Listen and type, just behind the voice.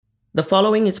The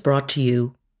following is brought to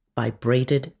you by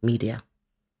Braided Media.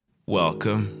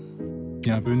 Welcome.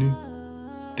 Bienvenue.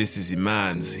 This is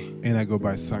Imanzi. And I go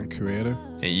by Sound Curator.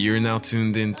 And you're now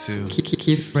tuned into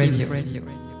Kif Radio,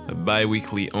 a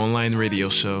bi-weekly online radio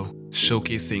show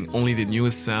showcasing only the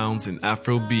newest sounds in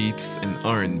Afro beats and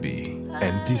R&B.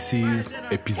 And this is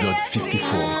episode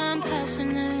 54. I'm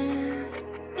passionate.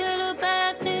 Little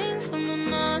bad thing from the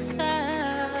north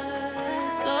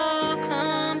side. So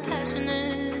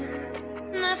compassionate.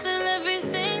 And I feel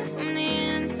everything from the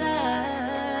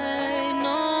inside.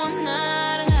 No, I'm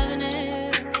not having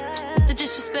it. The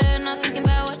disrespect, not thinking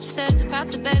about what you said. Too proud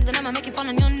to beg, then I'ma make you fall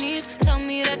on your knees. Tell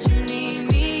me that you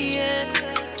need me, yeah.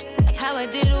 Like how I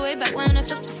did way back when I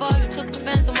took the fall. You took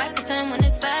offense and why pretend when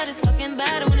it's bad, it's fucking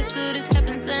bad. And when it's good, it's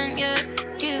heaven sent, yeah.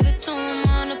 Give it to him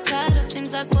on a platter.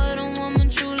 Seems like what a woman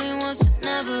truly wants just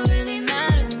never really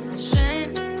matters. It's a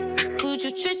shame. Would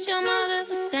you treat your mother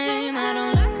the same? I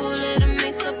don't like who let it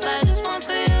mix up. I just want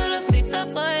for you to fix up,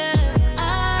 oh yeah.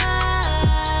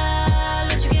 I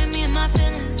let you get me in my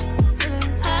feelings.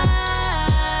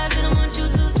 I didn't want you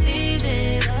to see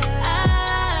this.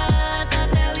 I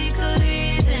thought that we could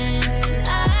reason.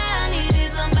 I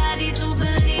needed somebody to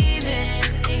believe in.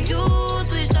 And you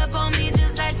switched up on me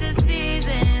just like the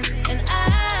seasons. And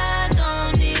I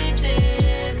don't need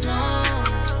this, no.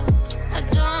 I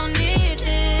don't need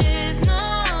this,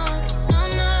 no. No,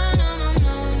 no, no, no,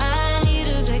 no. I need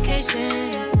a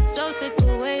vacation. So sick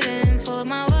of waiting for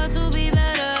my world to be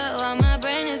better. While my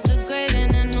brain is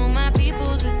degrading and all my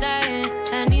peoples is dying.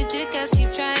 And these dickheads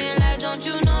keep trying. Like, don't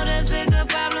you know there's bigger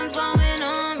problems going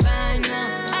on right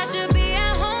now? I should be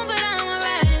at home, but I'm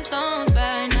writing songs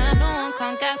right now. No one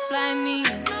can gaslight me.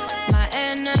 My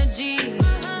energy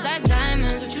is like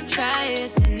diamonds. Would you try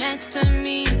it? Sit next to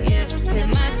me, yeah. Hear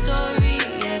my story,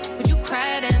 yeah. Would you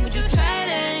cry then? Would you try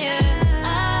then, yeah? I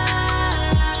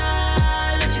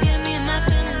let you get me in my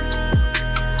feelings.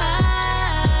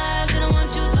 I didn't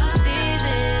want you to see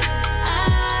this. I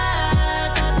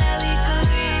thought that we could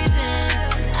reason.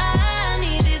 I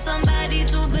needed somebody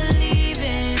to believe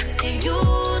in. And you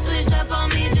switched up on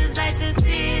me just like the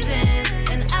seasons.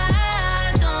 And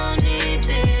I don't need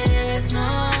this, no. I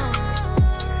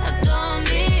don't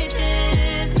need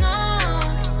this, no.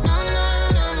 No, no,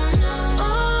 no, no, no.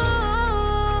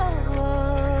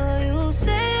 Oh, you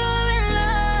say you're in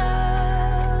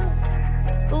love,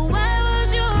 but why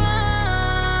would you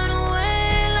run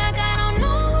away like I don't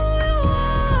know who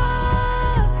you are?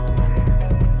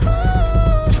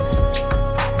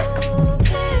 Ooh,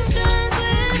 patience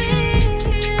with me,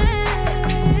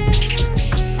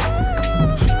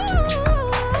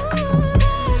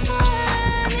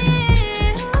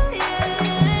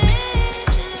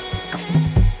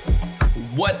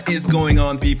 What is going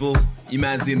on, people?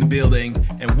 Imanzi in the building,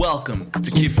 and welcome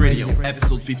to Kif Radio,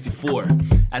 episode 54.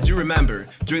 As you remember,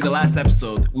 during the last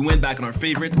episode, we went back on our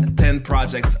favorite 10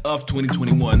 projects of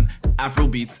 2021,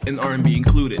 Afrobeats and R&B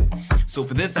included. So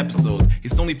for this episode,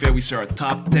 it's only fair we share our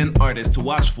top 10 artists to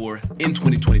watch for in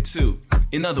 2022.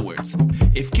 In other words,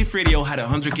 if Kif Radio had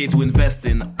 100K to invest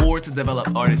in or to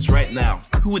develop artists right now,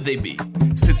 who would they be?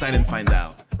 Sit tight and find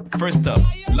out. First up,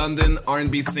 London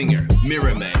R&B singer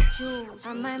Mira May.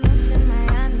 I might move to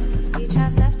Miami, beach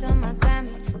house after my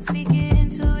Grammy. Speak it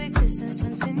into existence,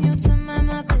 continue to mind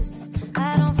my business.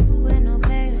 I don't f with no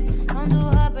players, don't do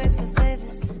heartbreaks or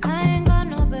favors. I ain't got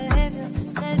no behavior,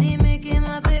 steady making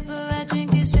my paper. I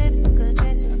drink it straight from good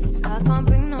chaser. I can't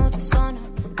bring no dishonor,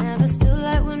 never still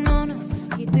like Winona.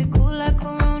 Keep it cool like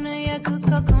Corona, yeah, good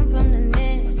girl come from the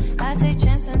nest. I take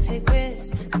chance and take risks.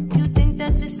 You think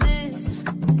that this is?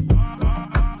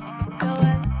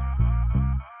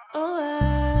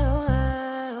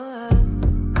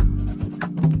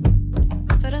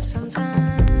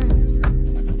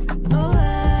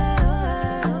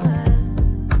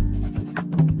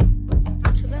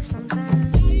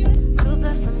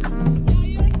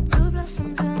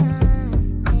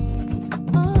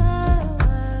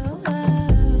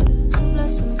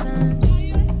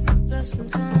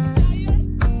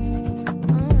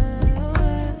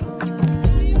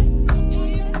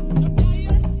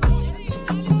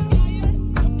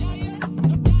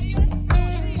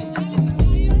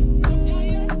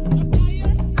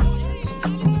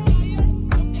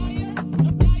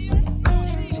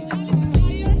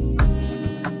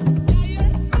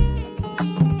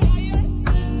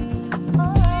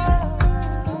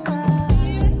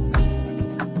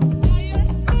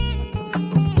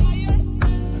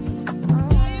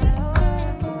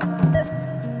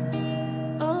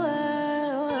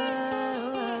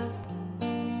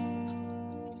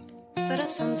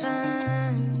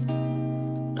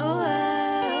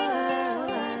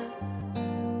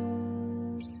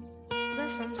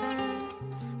 some time,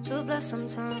 to bless some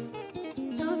time,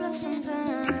 to bless some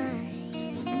time.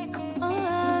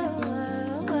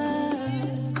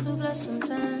 To bless some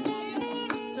time,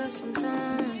 bless some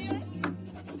time.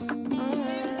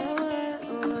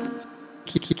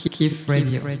 Kif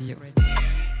Radio. Keep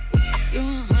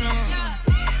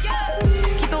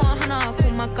it 100,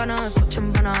 call my gunners, watch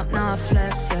them run up, now I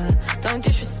flex, yeah. Don't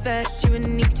disrespect, you and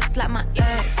Nick just like my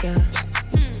ex, yeah.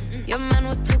 Your man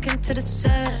was talking to the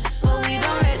set, but we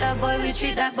don't rate that boy, we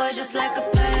treat that boy just like a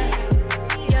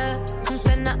pet, yeah. Come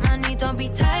spend that money, don't be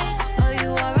tight, oh you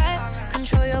alright?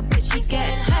 Control your bitch, she's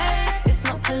getting high. It's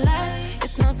not polite,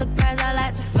 it's no surprise, I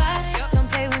like to fight. Don't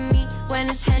play with me when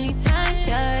it's handy time,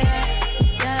 yeah,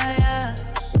 yeah.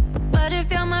 But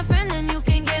if you're my friend, then you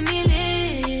can get me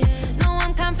lit. No,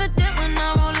 I'm confident when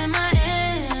I roll in my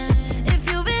ends. If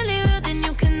you really real, then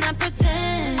you cannot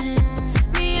pretend.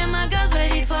 Me and my girls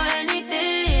ready for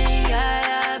anything.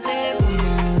 Yeah, big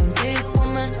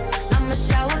woman. I'm a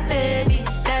shower baby.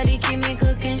 Daddy keep me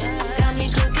cooking. Got me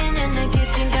cooking in the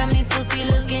kitchen, got me filthy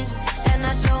looking. And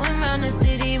I show him around the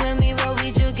city when we roll,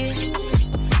 we jugging.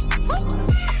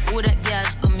 Who that gal?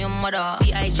 I'm your mother.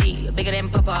 B.I.G. bigger than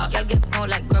Papa. Y'all get small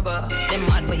like grubber. Them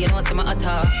mad, but you know what's in my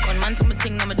utter. One man to my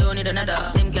thing, I'ma don't need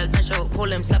another. Them gal dash out, pull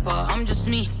them slapper. I'm just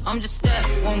me, I'm just Steph.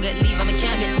 Won't get leave, I mean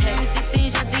can't get text. 16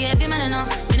 shots for every man enough.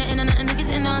 Minute in and nothing if you're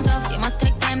sitting on top. You must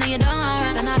take time, now you don't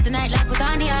alright. Turn off the night light, put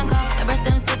on the handcuff. My breast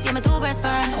them stiff, yeah, my two breasts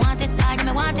firm. I want it tight,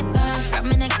 I want it burn. Wrap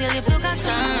me neck till you feel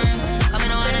concerned.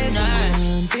 Coming on a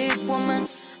nurse. Big woman.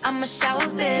 I'm a shower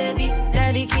baby,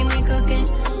 daddy keep me cooking.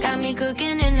 Got me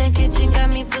cooking in the kitchen,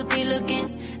 got me filthy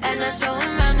looking. And I show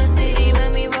him around the city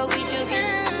when we roll, we jugging.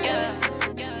 Yeah.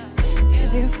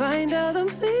 If you find out, then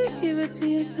please give it to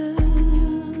yourself.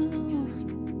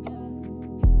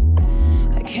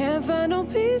 I can't find no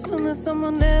peace unless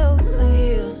someone else is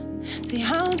here. See,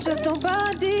 I'm just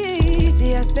nobody.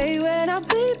 See, I say when I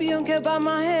bleed, but you don't care about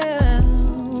my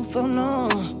health. Oh no.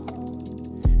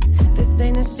 This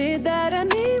ain't the shit that I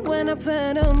need when I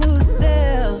plan to move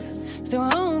stealth. So I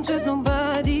don't trust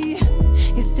nobody.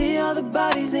 You see all the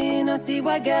bodies in, I see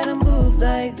why gotta move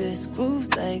like this, groove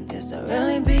like this. I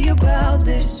really be about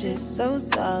this shit so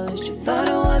solid. You thought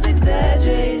I was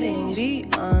exaggerating, be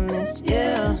honest,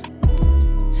 yeah.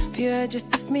 If you had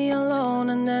just left me alone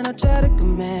and then I try to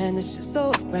command, this shit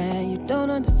so grand, you don't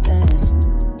understand.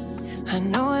 I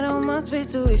know it on my space,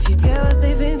 so if you care about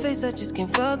saving face, I just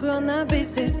can't fuck on that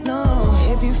basis, no.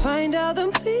 If you find out,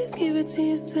 then please give it to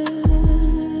yourself.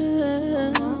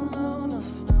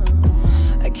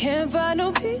 I can't find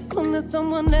no peace unless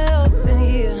someone else in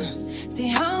here.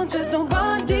 See, I don't trust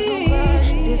nobody.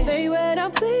 See, say when I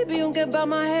play, but you don't care about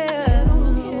my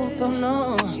health. Oh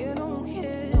no.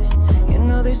 You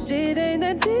know this shit ain't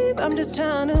that deep, I'm just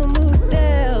trying to move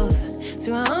stealth.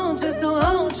 So I don't trust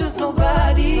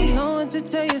nobody. I know what to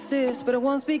tell you, sis, but I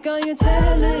won't speak on your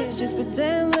talent. Just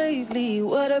pretend lately.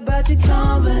 What about your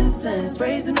common sense?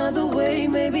 Phrase another way,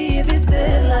 maybe if it's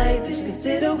said like this,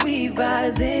 consider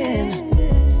revising.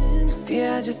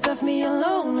 Yeah, just left me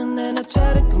alone and then I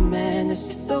try to command. This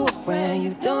shit so grand,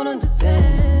 you don't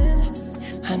understand.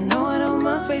 I know it on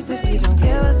my face. If you don't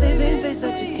care about saving face,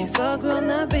 I just can't fuck on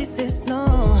that basis, no.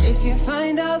 If you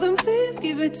find out, then please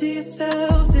give it to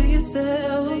yourself, to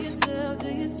yourself,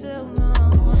 no.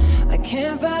 I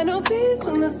can't find no peace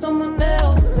unless someone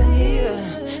else in here.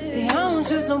 See, I don't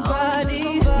trust nobody.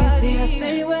 You see, I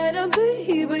say when I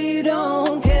bleed, but you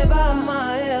don't care about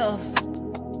my health.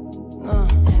 No,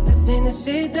 this ain't the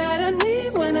shit that I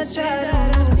need when I try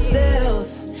to move stealth.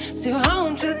 See, I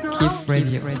don't trust nobody. Kif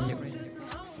Radio.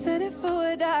 Send it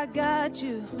forward, I got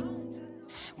you.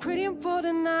 Pretty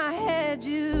important, I had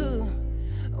you.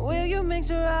 Will you make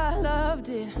sure I loved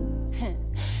it?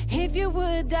 If you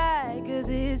would die, cause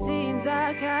it seems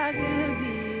like I could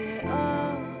be it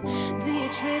all. Do you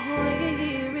trip when you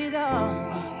hear it all?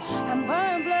 I'm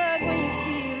burning blood when you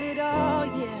feel it all,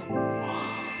 yeah.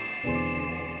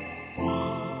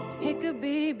 It could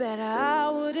be better, I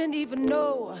wouldn't even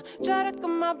know. Try to cut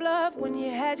my bluff when you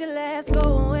had your last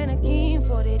go. And I came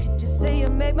for it, did you say you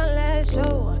make my last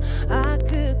show? I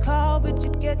could call, but you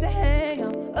get to hang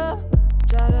up.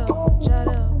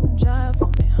 Try for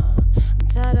me, huh? I'm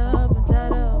tied up, I'm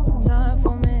tired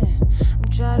for me. I'm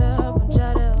tied up,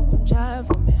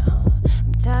 for me, huh?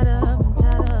 I'm tied up.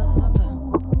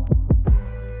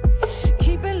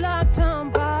 Keep it locked, I'm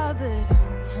bothered.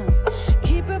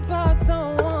 Keep it boxed,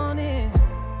 don't want it.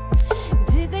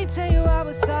 Did they tell you I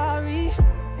was sorry?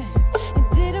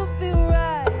 It didn't feel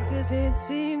right, cause it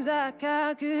seems like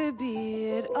I could be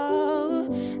it all.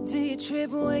 Do you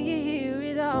trip when you hear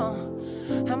it all?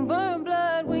 I'm burning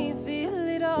blood when you feel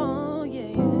it all,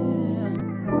 yeah.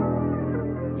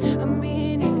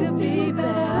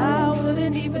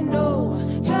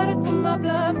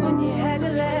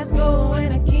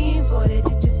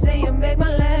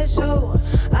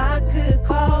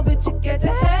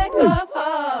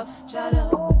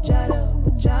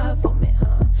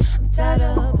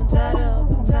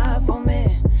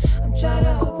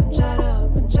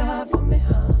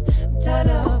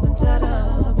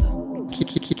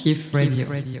 Kiff Radio.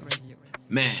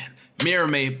 Man, Mirror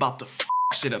May about to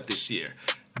shit up this year.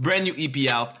 Brand new EP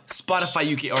out, Spotify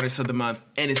UK Artist of the Month,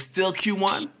 and it's still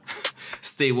Q1?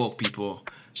 Stay woke, people.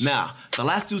 Now, the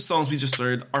last two songs we just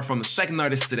heard are from the second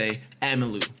artist today,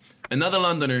 Emmylou, another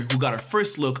Londoner who got her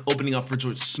first look opening up for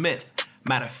George Smith.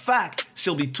 Matter of fact,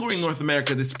 she'll be touring North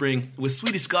America this spring with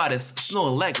Swedish goddess Snow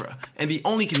Allegra, and the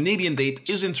only Canadian date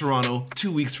is in Toronto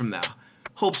 2 weeks from now.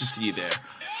 Hope to see you there.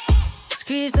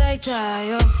 Screams like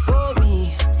tire for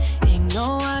me. Ain't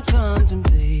no I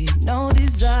contemplate, no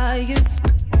desires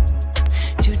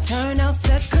to turn out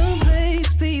second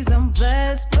place. Please, I'm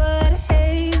blessed but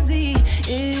hazy.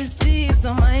 It's deep,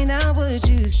 so mind out what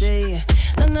you say.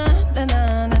 Na na na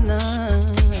na na na.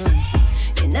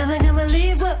 You never gonna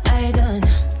believe what I done.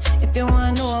 If you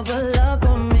wanna know about love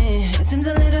on me, it seems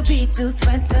a little bit too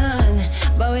threatened,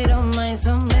 but we don't mind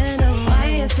some men of mine. Why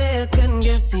you say I couldn't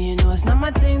guess? You know it's not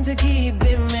my thing to keep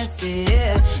it messy.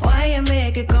 Yeah. Why you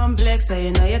make it complex? So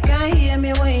you know you can't hear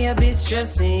me when you be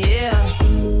stressing. Yeah.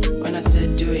 When I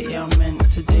said do it, yeah I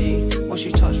meant today. Once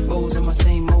she touch rolls in my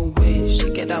same old way, she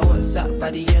get that WhatsApp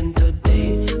by the end of the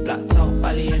day. Blacked out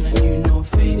belly and a new no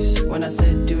face. When I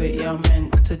said do it, yeah I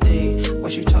meant today.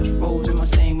 Once she touch rolls in my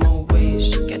same old way,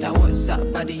 she get that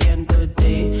WhatsApp by the end of the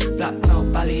day. Blacked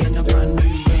out belly and a brand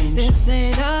new range. This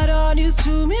ain't not all news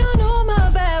to me, I know my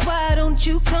bad. Why don't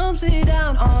you come sit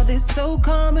down? All this so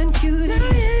calm and cute.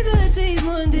 Naivety's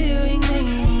wondering,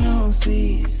 ain't no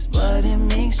sweets, but it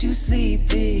makes you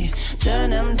sleepy.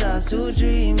 Turn them thoughts to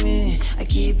dreamy. I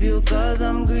keep you cause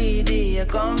I'm greedy. You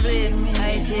complete me.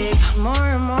 I take more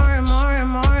and more and more and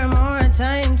more and more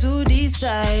time to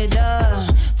decide.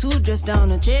 To dress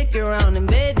down and take you around and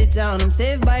bed it down. I'm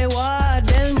saved by what?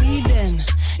 Then reading.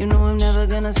 You know I'm never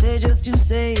gonna say just to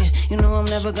say. You know I'm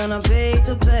never gonna pay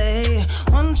to play.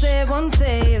 One save, one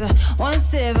save, one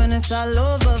save, and it's all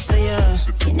over for you.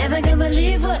 You never gonna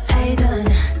believe what I done.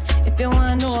 If you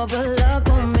wanna know about love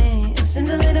on me, it seems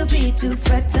a little bit too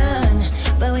threatened,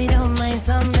 but we don't mind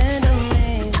some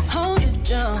enemies. Hold it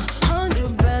down,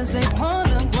 100 bands like on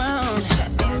the ground.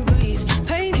 Chatting breeze,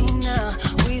 pay me now.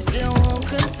 We still won't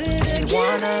consider. She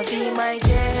wanna be my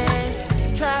guest,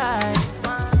 try.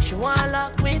 She wanna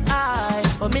lock with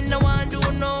eyes, but me no want do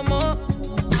no more.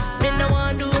 Me no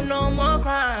want do no more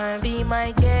crime. Be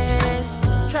my guest,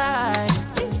 try.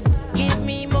 Give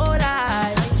me more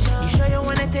life. You sure you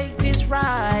wanna take this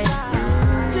ride?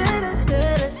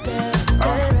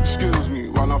 Excuse me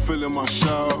while I'm feeling my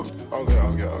show. Okay.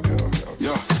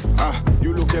 Yeah,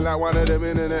 you looking like one of them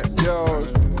internet girls.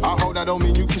 I hope that don't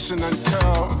mean you kissing and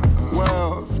tell.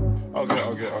 Well,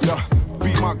 okay. Yeah,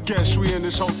 be my guest, we in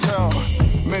this hotel.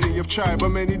 Many have tried, but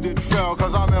many did fail,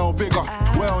 cause I'm hell bigger.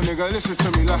 Well, nigga, listen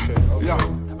to me, like, yeah,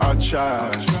 I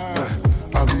tried.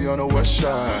 I'll be on the west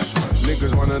side.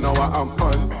 Niggas wanna know what I'm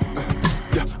on.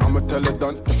 Yeah, I'ma tell it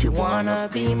done if you wanna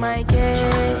be my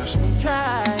guest,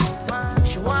 try.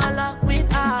 She wanna lock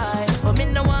with eyes, but me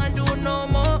no want do no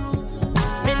more.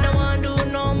 Me no want do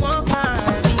no more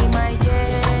crime. Be my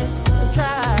guest,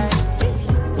 try.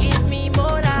 Give me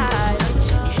more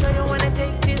life. You sure you wanna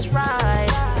take this ride?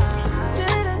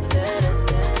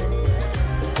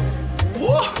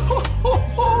 Whoa!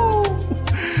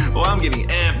 Oh, I'm getting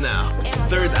amped now.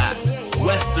 Third act,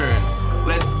 Western.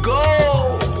 Let's go!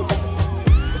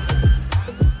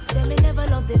 Say me never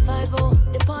love the 5-0.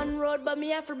 The pond road, but me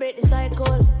have to break the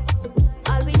cycle.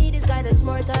 All we need is guidance,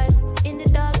 more time. In the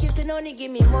dark, you can only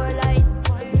give me more light.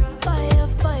 Fire,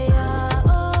 fire,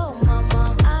 oh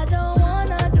mama. I don't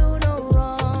wanna do no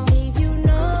wrong. Leave you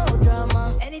no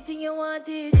drama. Anything you want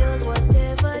is yours,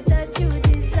 whatever that you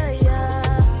desire.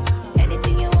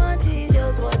 Anything you want is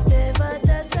yours, whatever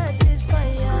that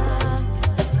satisfy ya.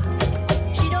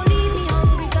 She don't leave me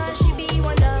hungry cause she be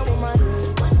Wonder Woman.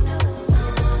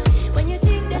 When you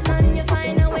think there's none, you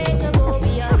find a way to go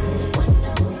beyond.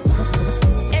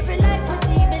 Every life we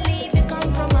see, believe it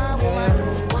come from a woman.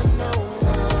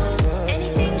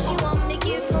 Anything she want me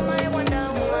give for my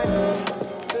Wonder Woman.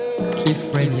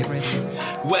 Kiff Radio.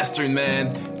 Western,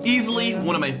 man. Easily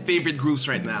one of my favorite groups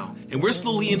right now. And we're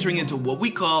slowly entering into what we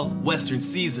call Western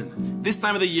season. This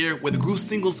time of the year where the group's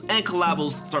singles and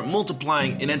collabos start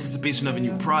multiplying in anticipation of a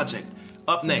new project.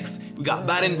 Up next, we got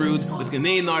Bad and Rude with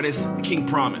Canadian artist King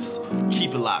Promise.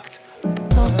 Keep it locked.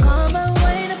 So come and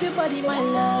wind up your body, my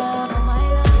love.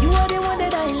 You are the one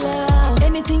that I love.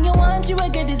 Anything you want, you will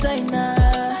get designer.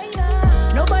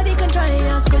 Nobody can try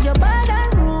us cause you're bad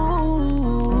and rude.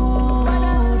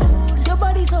 Your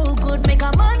body so good, make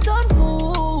a man turn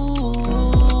fool.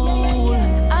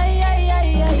 Ay.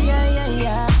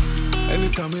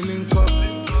 Anytime we link up,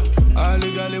 I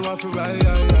legally want to ride.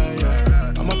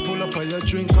 I'ma pull up on your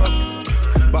drink up.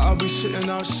 But I'll be shitting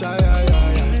out shy,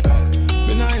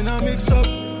 Me not in a mix up.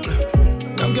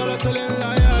 Them girl are telling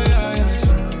lies.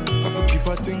 I for keep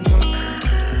a thing up.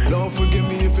 Lord forgive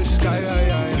me if it's sky,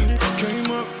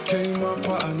 Came up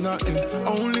out of nothing.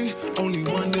 Only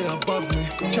one day above me.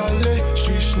 Charlie,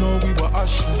 streets know we were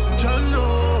Ashley. Jano.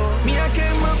 Me, I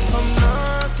came up from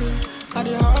nothing. I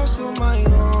did hustle my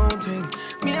own thing.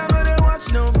 Me, I know they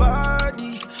watch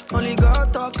nobody. Only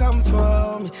God talk come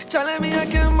for me. Telling me I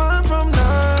came up from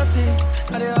nothing.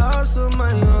 I did hustle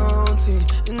my own thing.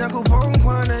 And I go punk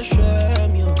one and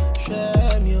shame you.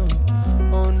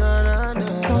 Oh, na.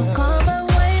 Don't come and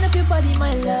wind up your body,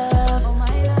 my love.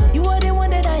 You are the one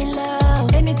that I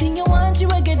love. Anything you want, you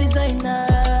will get designer.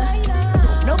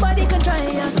 Nobody can try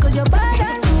us, cause you're bad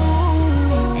and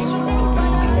rude.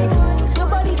 Your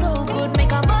body so good,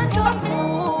 make a man to a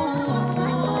fool.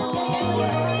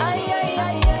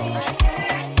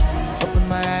 Open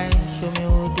my eyes, show me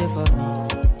who they for me.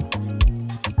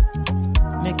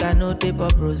 Make I no tape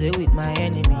up rose with my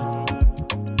enemy.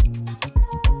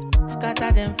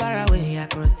 Scatter them far away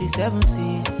across the 7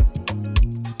 seas.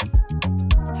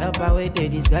 Help away there,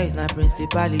 this guy is not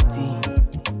principality.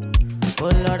 Oh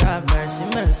Lord have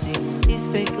mercy. This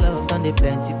fake love done they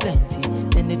plenty.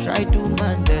 Then they try to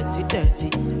man dirty.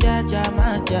 Ja,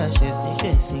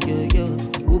 chasing, yo.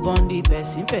 Who born the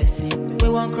person? We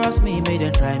won't cross me, make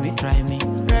them try me.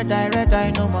 Red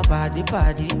eye, no more party.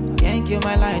 Can't kill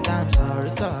my light, I'm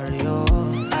sorry, oh.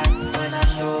 When I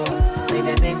show, when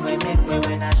they make way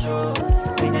when I show.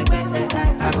 When they best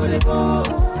I go the pose.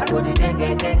 I go the dengue,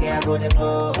 I go the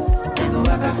blow. Then go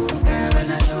back up,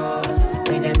 when I show.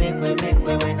 When they make way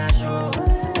when I show.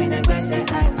 When they best I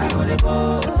go the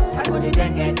pose. I go the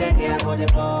dengue, I go the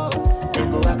blow. Then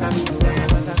go back up,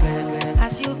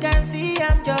 as you can see,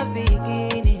 I'm just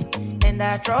beginning. And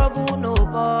I trouble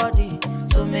nobody.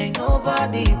 So make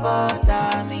nobody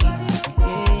bother me.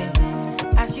 Yeah.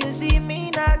 As you see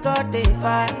me, now God they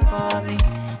fight for me.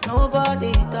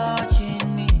 Nobody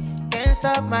touching me. Can't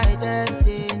stop my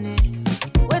destiny.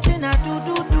 Waiting I do.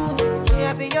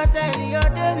 Yeah, be your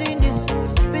daily news.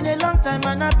 Been a long time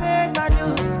and I paid my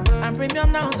dues. I'm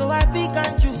premium now, so I pick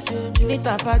and choose.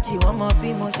 Nita Faji, one more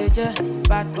be more sheje.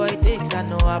 Bad boy dicks, I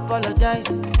know I apologize.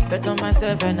 Bet on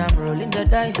myself and I'm rolling the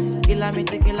dice.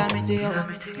 Calamity, oh.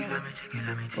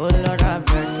 Oh Lord have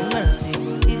mercy.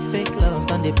 This fake love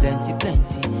done they plenty.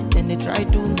 Then they try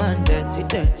to man dirty.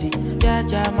 Ja,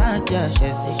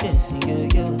 chasing,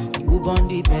 yo. Who born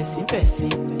the person?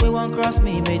 We won't cross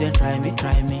me, make them try me.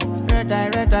 Red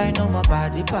eye, no more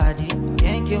party.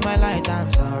 Can't kill my light,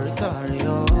 I'm sorry,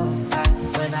 oh.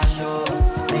 When I show,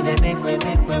 when they make way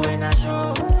when I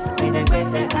show. When they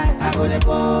best I go the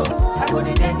pose. I go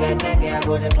the dengue, I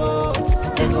go the blow.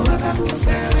 Then go back up,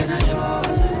 when I show.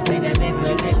 When they make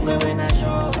way when I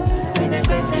show. When they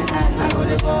best I go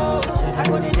the pose. I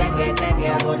go the dengue,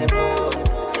 I go the blow.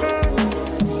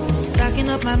 Stacking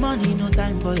up my money, no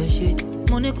time for your shit.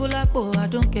 Money kulakbo, I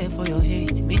don't care for your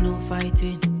hate. Me no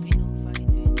fighting.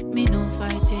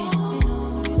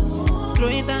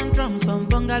 Throwing down drums from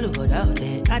bungalow out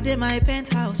there. I did my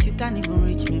penthouse, you can't even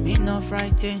reach me. Me no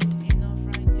frightened.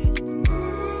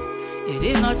 It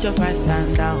is not your fight,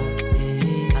 stand down.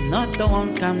 I'm not the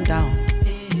one, calm down.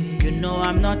 You know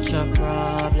I'm not your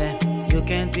problem. You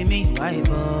can't be me, why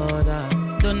bother?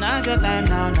 Don't have your time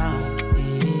now.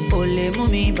 Ole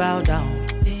mumi bow down.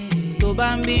 To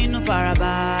bambino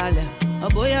farabale.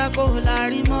 Oboya ko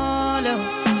lari mole.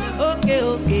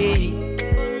 Okay.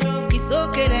 It's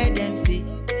okay, let them see.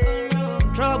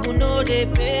 Trouble no they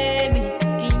pay me.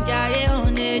 Kinjaye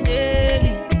on a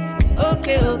daily.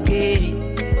 Okay.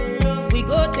 We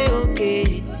go to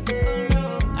okay.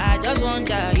 I just want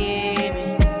to hear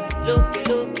me. Look.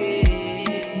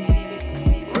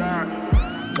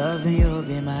 Loving you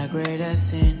be my greatest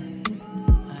sin.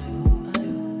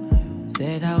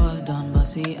 Said I was done, but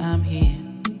see I'm here.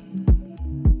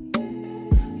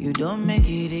 You don't make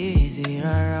it easy,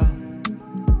 rara.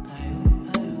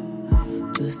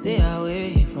 To stay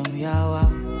away from Yawa.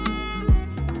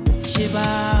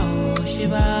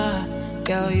 Shiba,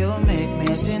 girl, you make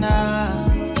me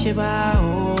sinner. Shiba,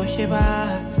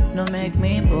 no make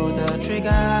me pull the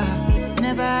trigger.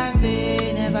 Never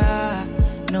say never.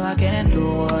 No, I can do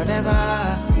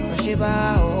whatever. For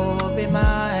Shiba, be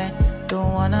mine.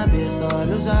 Don't wanna be so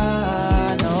loser,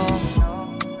 no.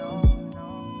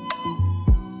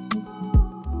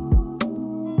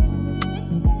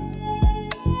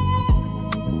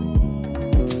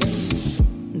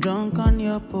 Drunk on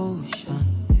your potion,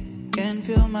 can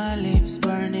feel my lips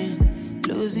burning,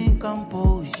 losing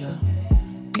composure.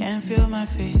 Can feel my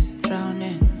face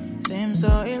drowning, seems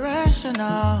so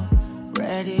irrational.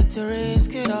 ready to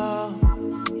risk it all.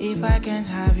 If I can't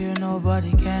have you,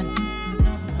 nobody can.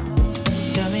 No.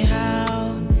 Tell me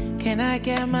how can I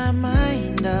get my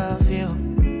mind off you?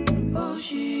 Oh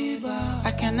Sheba,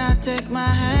 I cannot take my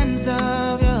hands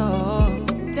off you.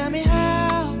 Tell me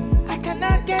how I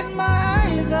cannot get my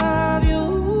eyes off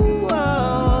you.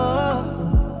 Oh.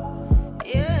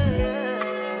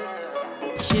 Yeah.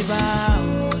 Sheba,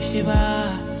 oh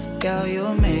Sheba, girl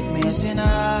you make me a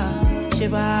sinner.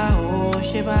 Sheba, oh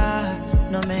Sheba,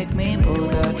 no make me pull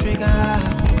the trigger.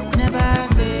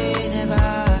 Never say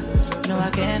never. No, I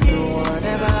can do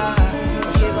whatever.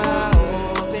 Oh, Sheba,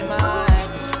 oh, be mine.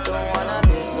 Don't wanna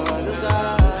be so loser.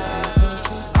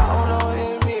 I don't know,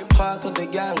 hear me part of the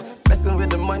gang. Messing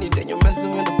with the money, then you're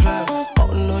messing with the plan.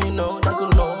 Oh no, you know that's a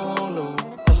no.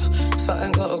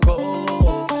 Something gotta go.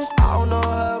 I don't know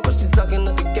her, but she's sucking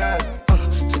at the gang.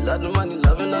 She love the money,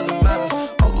 loving other man.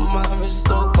 On my wrist,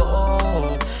 so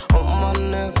gold. On my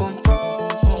neck, on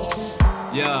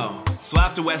Yo, so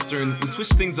after Western, we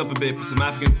switched things up a bit for some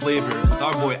African flavor with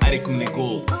our boy Adekunle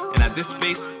Gold. And at this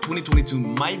space, 2022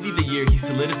 might be the year he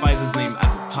solidifies his name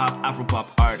as a top Afropop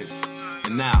artist.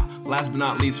 And now, last but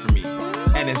not least for me,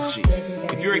 NSG.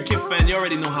 If you're a Kif fan, you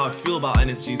already know how I feel about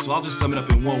NSG, so I'll just sum it up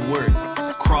in one word: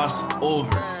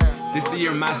 crossover. This is the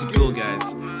year of massive bill,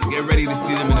 guys, so get ready to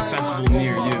see them in a festival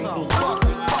near you.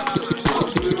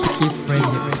 Kif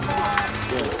Radio.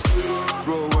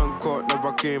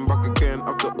 Never came back again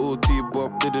after OT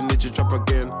Bob didn't need to trap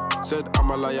again. Said I'm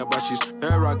a liar, but she's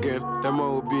here again. Them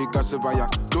all be Casavaya,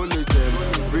 don't let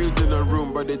them. Read in a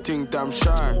room, but they think I'm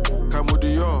shy. Come with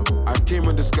the I came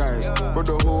in disguise. Bro,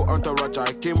 the whole entourage,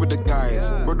 I came with the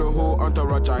guys. Bro, the whole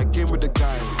entourage, I came with the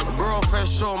guys. Bro,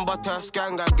 fresh on butter,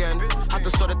 skank again. Had to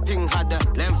sort of thing, had the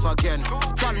length again.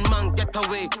 Gunman, get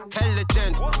away,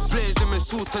 intelligent. Blaze them in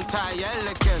suit and tie,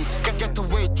 elegant. Get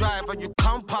away, driver, you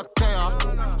can't park there.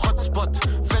 Hotspot,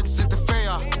 feds in the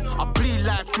fair. I bleed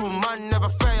like you, man, never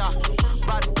fair.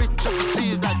 Bad bitch, I can see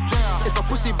is like Drea. If a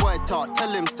pussy boy talk,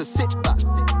 tell him to sit back.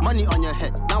 Money on your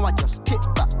head, now I just kick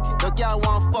back. The girl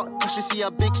want fuck, cause she see a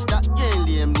big stack. You ain't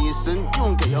Liam Neeson, you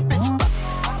don't get your bitch back.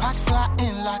 Packs fly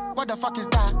in like, what the fuck is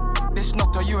that? This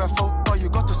not a UFO, or you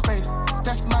go to space.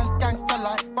 Test man's gangster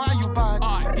like, why you bad?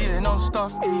 Yeah, no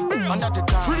stuff, under the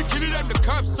ground. Free killing them the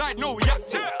curbside, no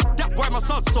reacting. That boy my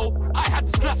son, so I had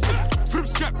to slap him.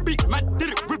 Frips get beat, man, did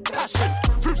it with passion.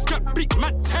 Frips get beat,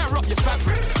 man, tear up your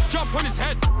fabrics. Jump on his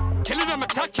head, killing them,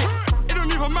 attacking. It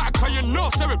don't even matter, cause you know,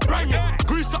 so it's banging.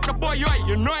 Grease up the boy,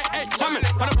 you know it ain't jamming.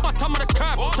 From the bottom of the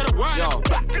curb to the wire. Yo,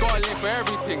 got a link for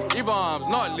everything, even arms,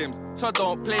 not limbs. So I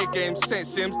don't play games, Saint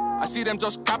Sims. I see them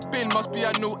just capping, must be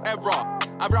a new era.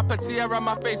 I wrap a tear on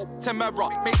my face,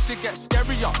 Temera. Make shit get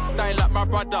scarier, dying like my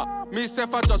brother. Me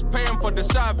self, I just pay him for the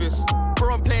service.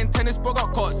 Bro, I'm playing tennis, but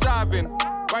got caught serving.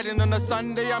 Riding on a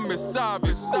Sunday, I miss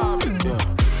service.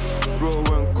 Yeah. Bro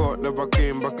went caught, never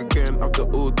came back again. After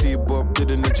OT Bob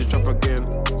didn't need to trap again.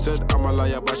 Said I'm a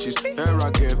liar, but she's here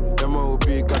again. Them all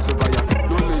be Casavaya,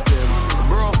 don't let them.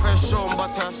 Bro, fresh on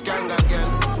butter, skank again.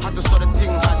 Had to sort of thing,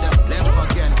 had the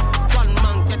length again.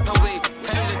 Gunman, get away,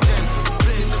 intelligent.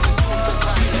 Blaze them in suit and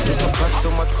tie. Took a pass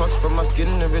so much cost from my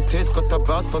skin irritate. Got a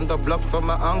bout on the block from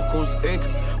my ankles ache.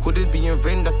 Could it be in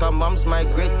vain that our moms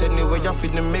migrate? Anyway, I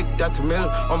feed them make that meal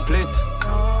on plate.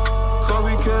 Cause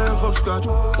we came from scratch.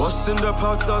 What's in the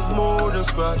pot does more than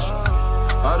scratch.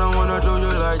 I don't wanna do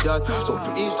you like that, so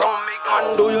please don't make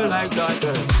man do you like that.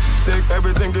 Take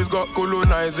everything, he's got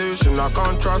colonization. I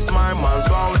can't trust my man,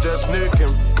 so I'll just sneak him.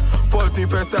 14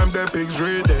 first time the pigs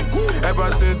raiding.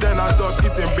 Ever since then I stopped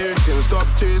eating bacon. Stop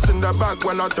chasing the back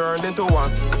when I turned into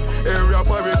one. Area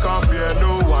boy we can't fear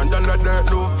no one. Done the dirt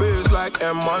no face like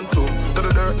M1 too. Done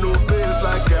the dirt no face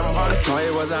like M1 too. Oh, he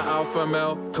was an alpha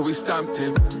male till we stamped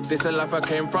him. This a life I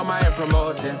came from, I ain't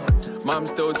promoting. Mom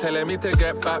still telling me to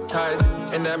get baptized.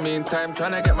 In the meantime,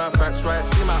 trying to get my facts right.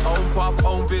 See my own path,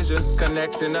 own vision.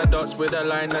 Connecting the dots with a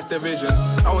line that's division.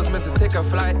 I was meant to take a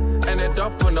flight, ended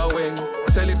up on a wing.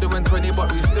 Shelly doing 20,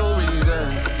 but we still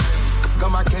reason.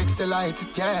 Got my cake still I hit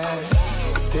it, yeah.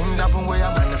 Things happen where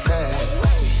I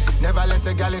manifest. Never let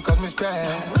the galley cause me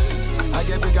stress. I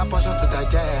get bigger portions to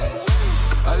digest.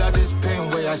 All of this pain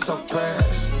where I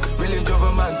suppress. Really drove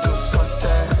a man to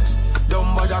success.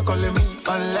 Don't bother calling me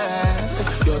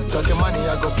unless you're talking money,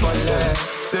 I go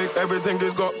less. Take everything,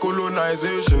 he's got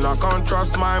colonization. I can't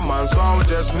trust my man, so I'll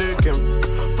just sneak him.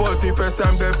 14 first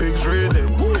time the pigs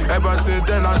raiding. Ever since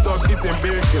then I stopped eating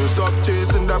bacon. Stop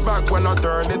chasing the back when I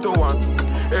turned into one.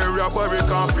 Area boy we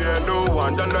can't fear no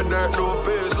one. Done the dirt no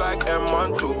face like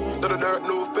M1 too. Done the dirt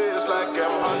no face like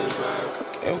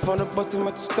M1. Aim from the bottom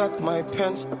to stack my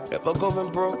pens. Never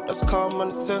going broke, that's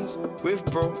common sense. With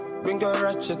bro, bring your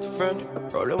ratchet friend.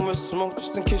 Rolling with smoke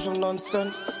just in case of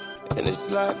nonsense. In this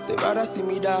life, they rather see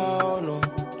me down, oh.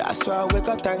 That's why I wake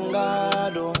up, thank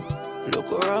God, oh.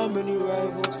 Look around, many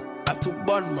rivals. Have to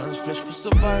burn man's flesh for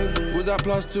survival. Was that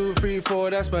 +2, 3, 4?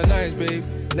 That's my nice, babe.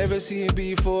 Never seen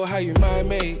before, how you my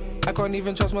mate? I can't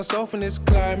even trust myself in this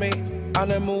climate.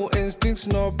 Animal instincts,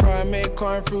 no primate.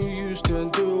 Crying through used to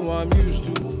and do what I'm used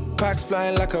to. Packs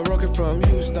flying like a rocket from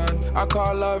Houston. I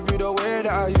can't love you the way that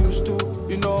I used to.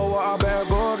 You know what, I better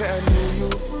go get a new you.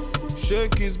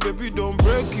 Shake it, baby, don't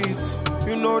break it.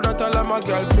 You know that I like my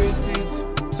girl petite.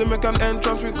 To make an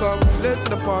entrance, we come late to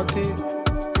the party.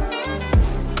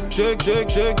 Shake, shake,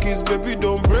 shake it, baby,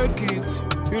 don't break it.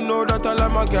 You know that I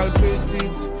like my girl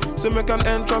petite. To make an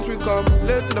entrance, we come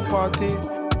late to the party.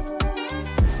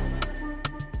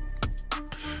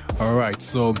 Alright,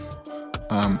 so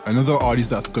another artist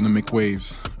that's gonna make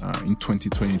waves in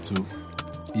 2022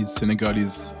 is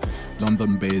Senegalese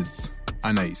London-based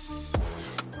Anaïs.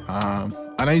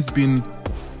 Anaïs been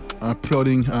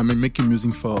plotting, making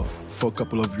music for a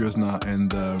couple of years now,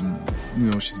 and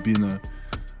she's been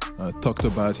talked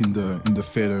about in the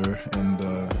theater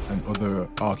and other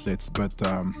outlets. But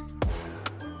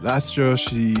last year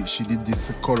she did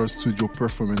this Color Studio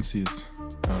performances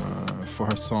for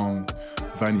her song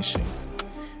Vanishing,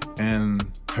 and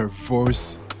her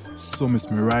voice so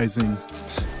mesmerizing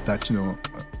that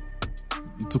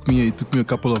it took me a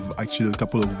couple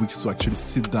of weeks to actually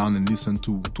sit down and listen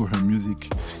to her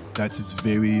music. That is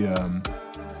very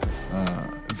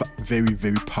very,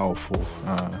 very powerful,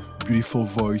 beautiful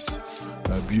voice,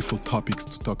 beautiful topics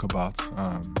to talk about.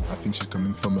 I think she's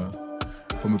coming from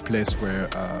a place where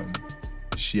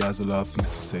she has a lot of things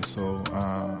to say. So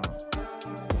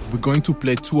we're going to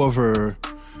play two of her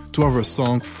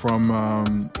songs from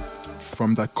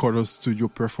that Color Studio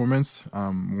performance.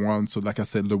 One, so like I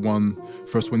said,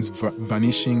 first one is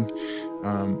Vanishing,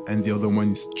 and the other one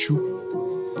is Chu.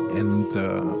 And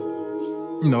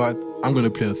you know what? I'm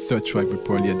gonna play a third track, but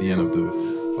probably at the end of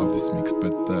this mix.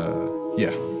 But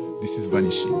yeah, this is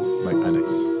Vanishing by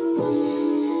Anaïs.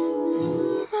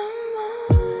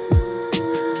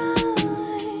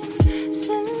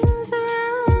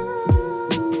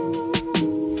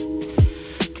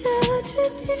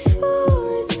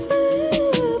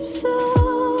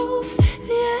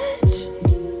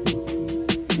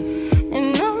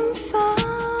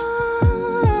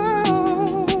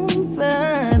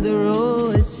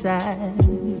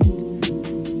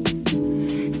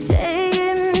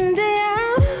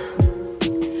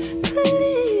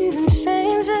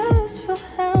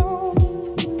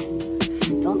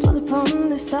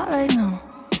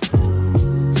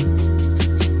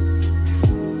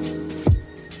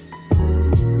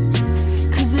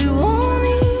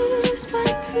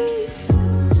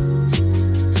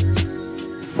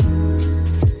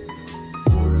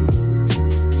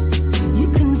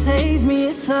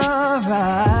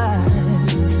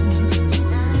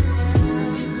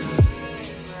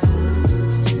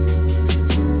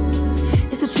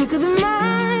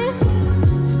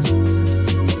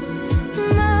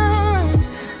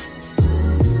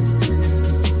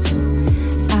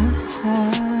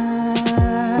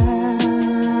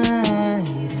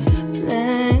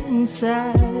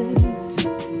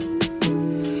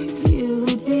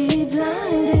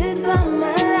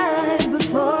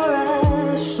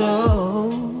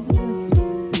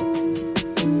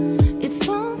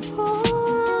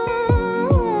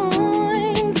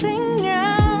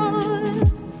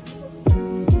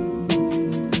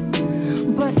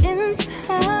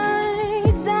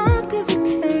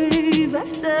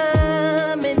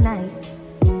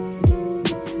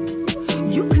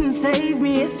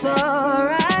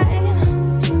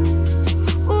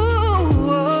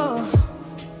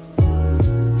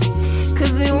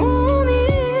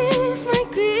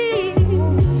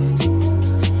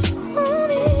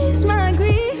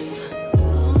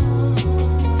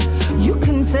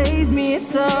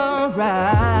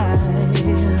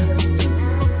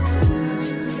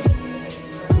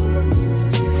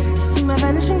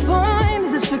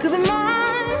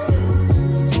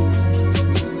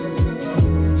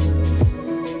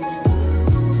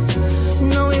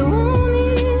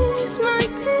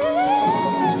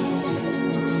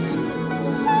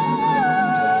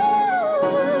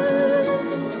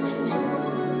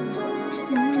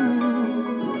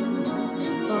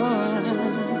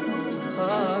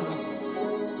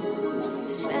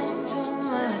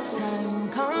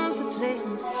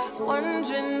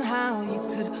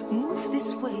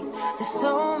 There's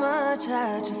so much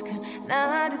I just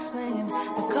cannot explain.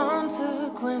 The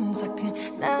consequence I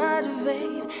cannot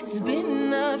evade. It's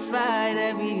been a fight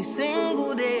every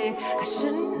single day. I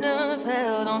shouldn't have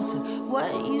held on to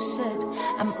what you said.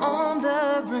 I'm on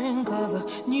the brink of a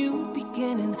new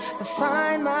beginning. I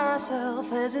find myself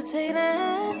hesitating.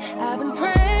 I've been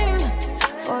praying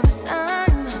for a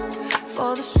sign,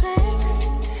 for the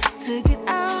strength to get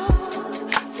out,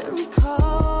 to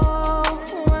recall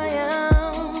who I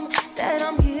am, that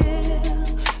I'm here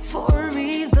for a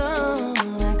reason.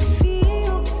 I can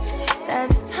feel that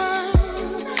it's time,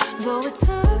 though it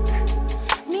took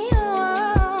me a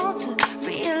while to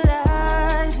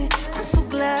realize it. I'm so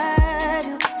glad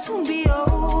it'll soon be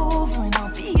over and I'll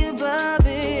be above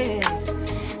it.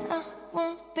 I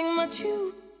won't think about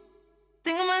you,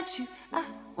 think about you. I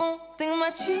won't think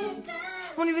about you,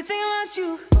 won't even think about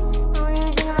you. Won't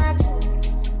even think about you,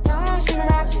 don't wanna think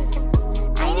about you.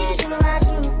 I ain't even think about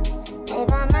you, play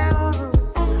by my own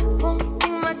rules. I won't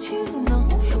think about you, no,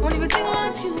 won't even think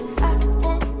about you. I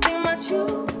won't think about you,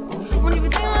 won't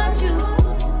even think about you.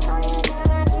 Don't even think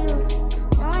about you,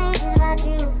 don't even think about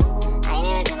you. I ain't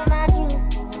even think about you,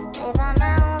 play by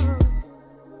my own rules.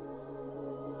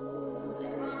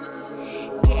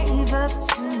 Gave up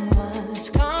too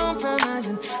much,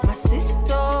 compromising. My sis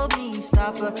told me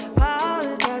stop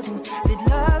apologizing. They'd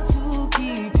love to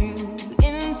keep you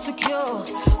insecure.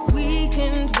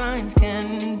 Weakened minds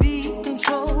can be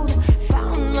controlled.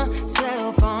 Found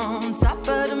myself on top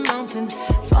of the mountain,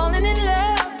 falling in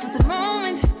love with the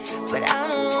moment, but I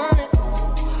don't want it.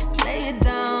 Play it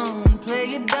down, play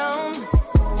it down.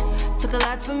 Took a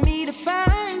lot for me to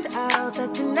find out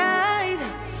that the night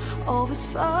always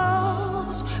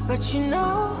falls, but you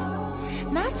know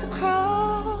not to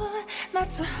crawl, not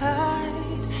to hide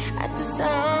at the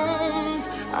sound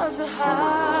of the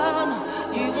heart.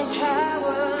 You can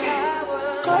cower.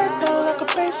 Go down like a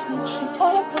basement, she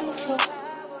all up on the floor.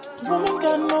 The woman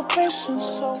got no patience,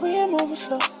 so we ain't moving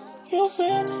slow. You've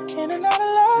been in and out of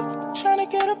love, trying to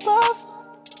get above.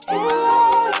 You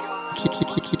like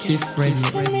Keep ready.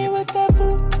 hit me with that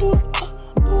ooh, ooh,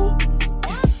 ooh.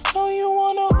 Know you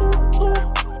wanna ooh,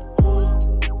 ooh, ooh.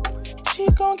 She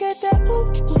gon' get that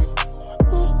ooh, ooh,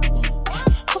 ooh.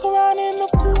 Fuck around in the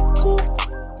coop.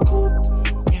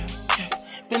 Yeah.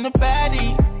 Been a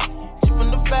baddie, she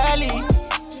from the valley.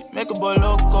 She make a boy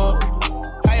loco,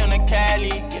 high on the Cali.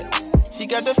 Yeah. She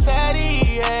got the fatty,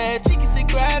 yeah. She can see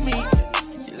grab me.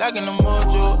 She liking the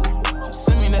mojo, she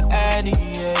send me the addy,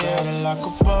 yeah. Got it like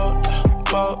a boat.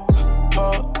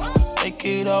 Make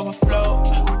it overflow,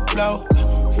 flow.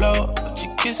 She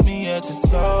kiss me at the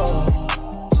toe.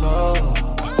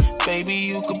 Baby,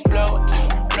 you can blow,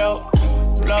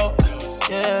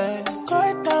 yeah. Go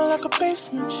down like a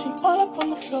basement, she all up on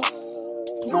the floor.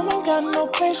 The woman got no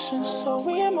patience, so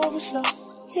we ain't moving slow.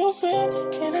 You've been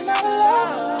in and out of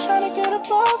love, trying to get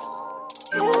above.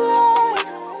 You like,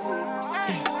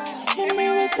 yeah. Hit me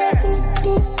with that ooh,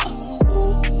 ooh,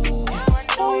 ooh.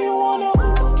 Know you wanna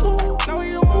ooh, ooh, ooh.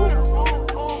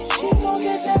 She gon'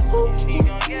 get that ooh, ooh.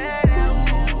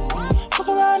 Fuck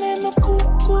around in the coop.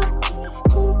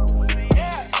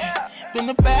 Been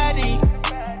a baddie,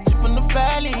 she from the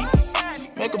valley.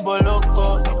 Make a boy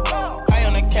loco, high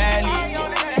on the Cali.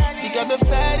 Yeah. She got the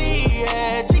fatty,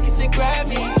 yeah. She can see grab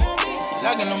me. She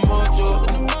liking the mojo,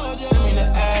 send me the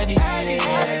addy,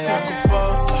 yeah. Like a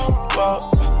boat.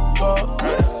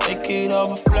 Make it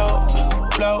overflow,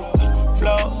 flow.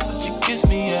 She kiss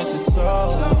me at the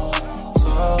toe.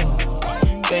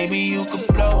 Baby, you can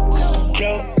blow.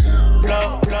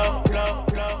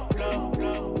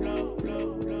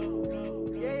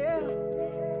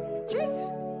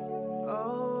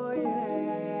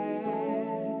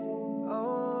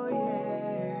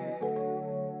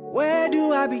 Where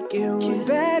do I begin when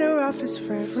better off as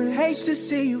friends? Hate to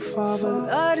see you fall, but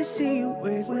love to see you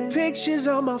win. Pictures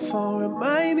on my phone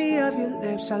remind me of your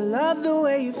lips. I love the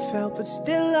way you felt, but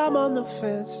still I'm on the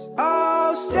fence.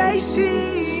 Oh,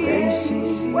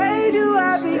 Stacy, where do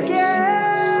I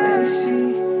begin?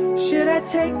 Should I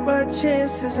take my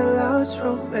chances? A lost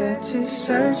romantic,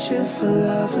 searching for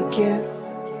love again.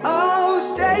 Oh,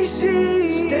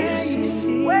 Stacy,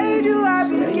 where do I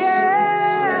begin?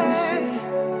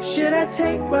 Should I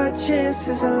take my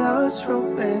chances? A lost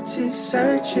romantic,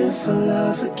 searching for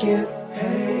love again.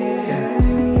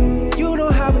 Hey. You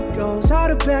know how it goes, all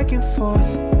the back and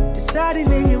forth. Deciding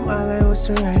in your mind like what's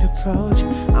the right approach.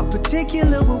 I'm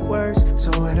particular with words, so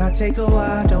when I take a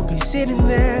while, don't be sitting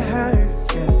there hurt.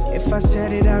 Yeah. If I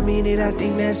said it, I mean it, I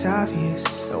think that's obvious.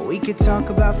 And we could talk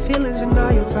about feelings and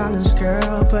all your problems,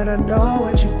 girl, but I know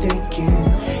what you're thinking.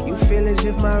 You feel as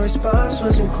if my response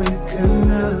wasn't quick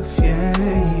enough,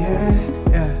 yeah.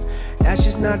 That's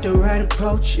just not the right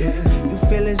approach, yeah. You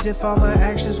feel as if all my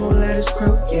actions won't let us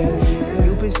grow, yeah.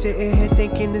 You've been sitting here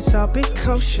thinking it's all been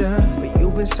kosher, but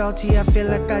you've been salty, I feel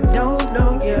like I don't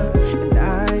know, yeah. And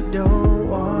I don't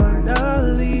wanna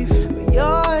leave, but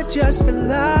you're just a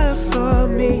lie for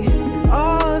me. And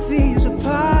all these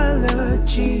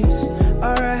apologies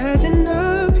are a heading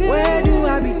up, yeah. Where do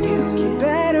I begin? We're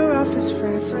better off as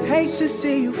friends. Hate to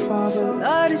see you fall, but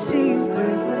love to see you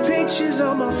win. Pictures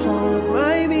on my phone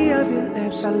remind me of your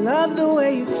lips. I love the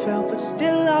way you felt, but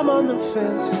still I'm on the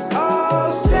fence.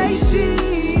 Oh,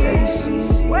 Stacy,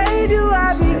 where do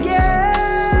I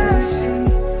begin?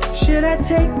 Should I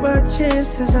take my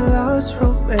chances? I lost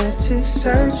romantic,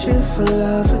 searching for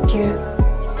love again.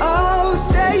 Oh,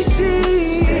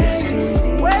 Stacy,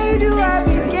 where do I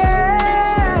begin?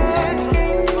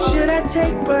 Should I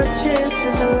take my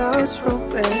chances? I lost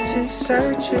romantic,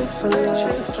 searching for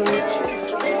love again.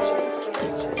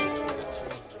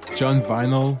 John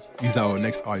Vinyl is our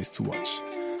next artist to watch.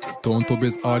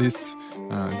 Toronto-based artist,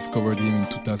 discovered him in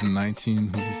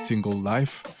 2019 with his single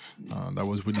Life. That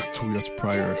was released 2 years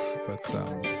prior, but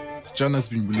John has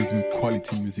been releasing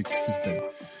quality music since then.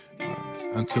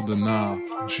 Until the now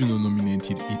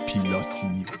Juno-nominated EP Lost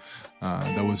in You.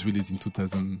 That was released in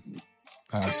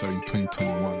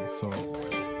 2021. So,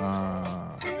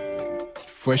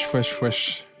 fresh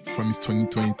from his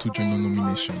 2022 Juno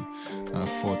nomination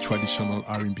for Traditional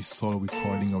R&B Soul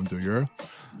Recording of the Year.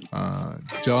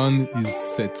 John is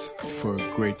set for a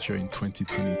great year in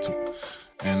 2022.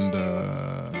 And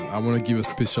I want to give a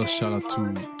special shout out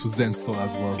to Zen Soul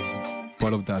as well, who's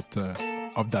part of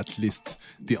that list,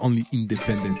 the only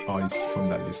independent artist from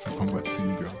that list. So congrats to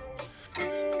you, girl.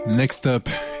 Next up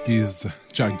is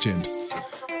Jack James,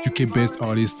 UK-based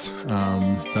artist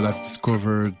that I've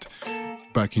discovered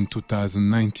back in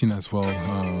 2019 as well.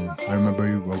 I remember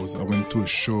I went to a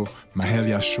show,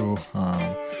 Mahalia show,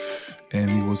 and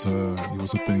he was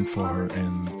opening for her,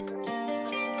 and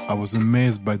I was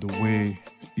amazed by the way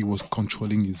he was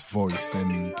controlling his voice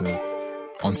and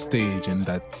on stage, and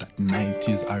that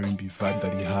 90s R&B vibe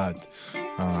that he had.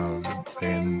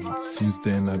 And since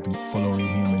then I've been following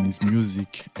him and his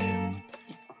music, and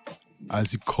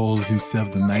as he calls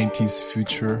himself the 90s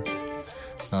future,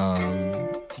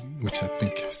 which I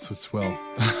think suits well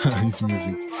his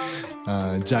music.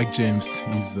 Jack James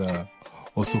is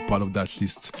also part of that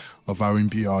list of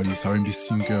R&B artists, R&B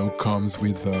singer who comes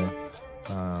with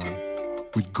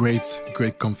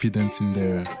great confidence in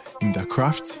their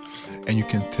craft, and you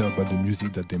can tell by the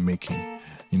music that they're making,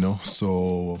 you know.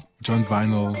 So John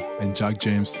Vinyl and Jack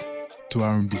James, two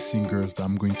R&B singers that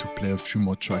I'm going to play a few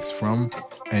more tracks from,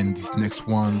 and this next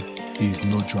one is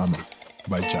No Drama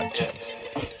by Jack James.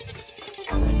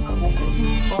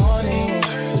 Morning,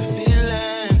 the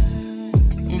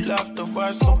feeling. You left the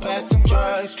rush, so past the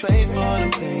drugs, trade for the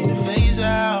pain to phase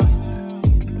out.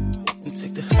 And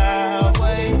take the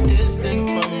highway, distant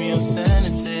from your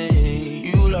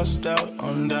sanity. You lost out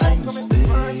on dynasty.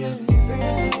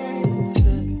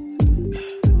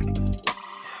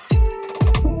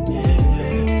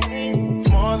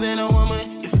 More than a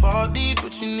woman, you fall deep,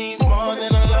 but you need more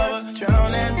than a lover.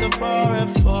 Drown at the bar at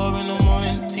 4 in the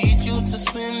morning. Teach you to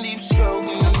swim deep, stroke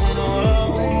in the middle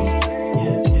of.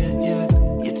 Yeah.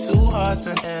 You're too hard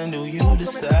to handle, you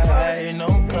decide. No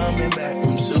coming back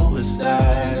from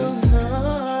suicide.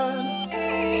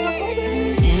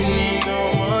 You need no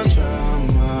more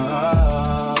drama.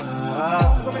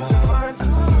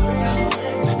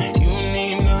 You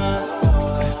need none.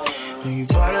 When you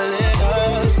bottle it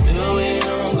up, still waiting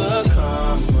on good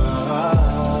karma.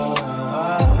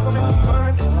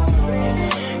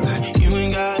 You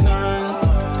ain't got none.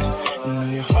 You know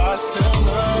your heart's still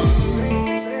numb.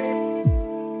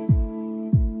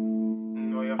 You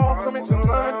know your heart's coming to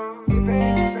life.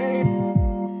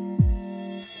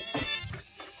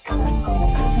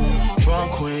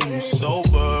 Drunk when you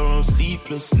sober, on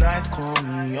sleepless nights, call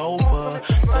me over.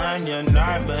 Turn your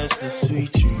nightmares to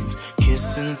sweet dreams.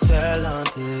 Kiss and tell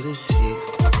under the sheets.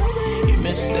 You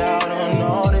missed out on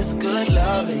all this good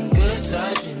love and good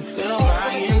touching. Feel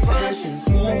my intentions.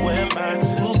 Who am I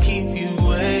to keep you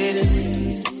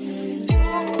waiting?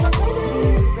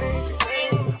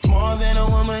 More than a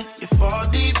woman, you fall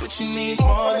deep, but you need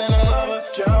more than a lover.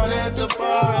 Drown at the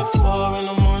bar at 4 in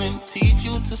the morning. Teach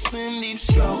you to swim deep,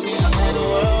 stroke in the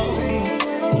middle of.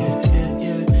 Yeah.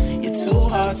 You're too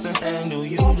hard to handle,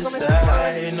 you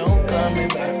decide. No coming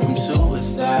back from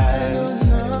suicide.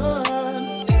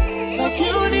 Like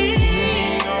you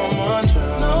need no more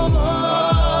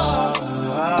drama.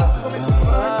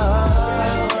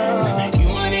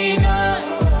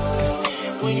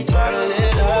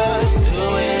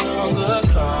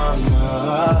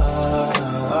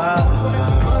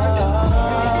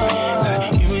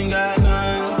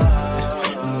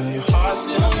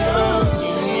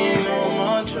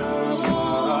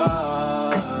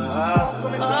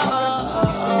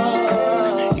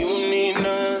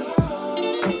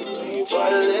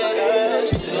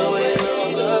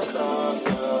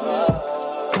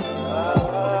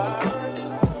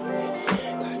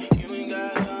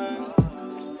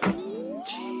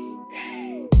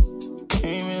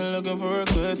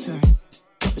 good time.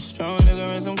 A strong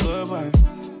nigga and some good wine.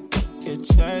 Get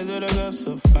chased with a girl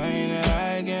so fine that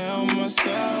I can't help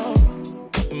myself.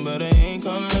 But I ain't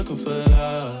come looking for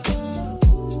love.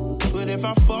 But if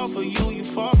I fall for you, you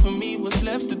fall for me. What's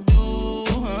left to do?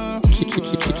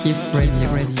 Keep ready.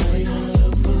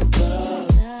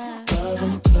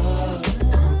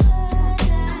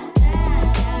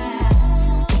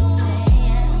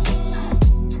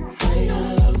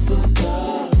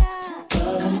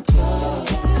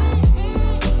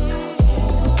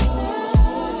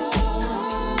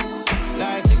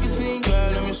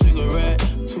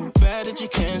 You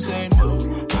can't say no.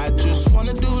 I just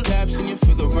wanna do laps in your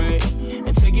figure eight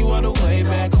and take you all the way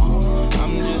back home.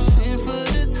 I'm just here for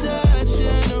the touch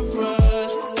and the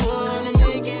rush. Wanna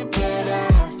make it better,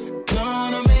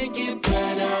 gonna make it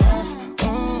better.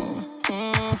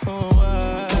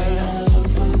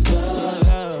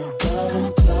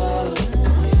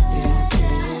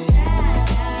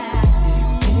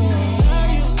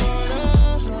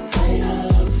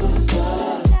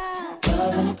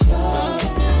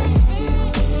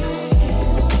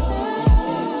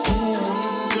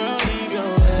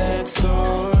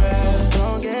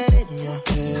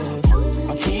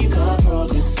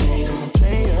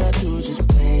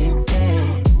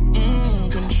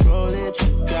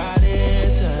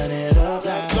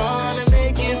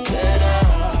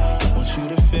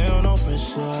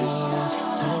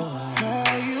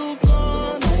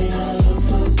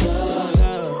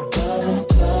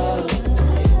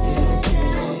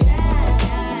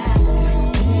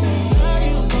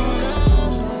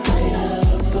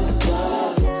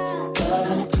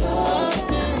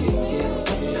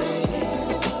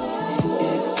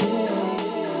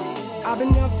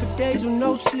 days with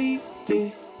no sleep, yeah.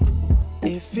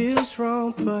 It feels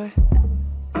wrong, but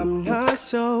I'm not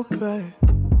sober,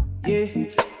 yeah.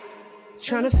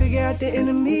 Trying to figure out the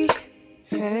enemy,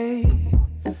 hey.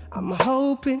 I'm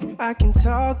hoping I can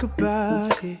talk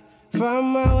about it, find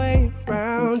my way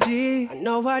around it. I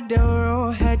know I done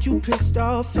wrong, had you pissed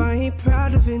off, I ain't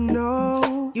proud of it,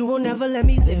 no. You will never let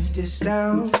me live this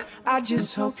down. I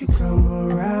just hope you come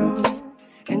around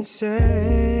and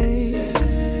say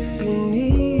you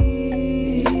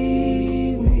need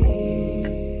me.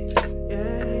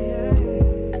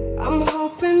 Yeah. I'm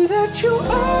hoping that you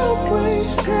always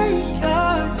take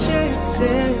your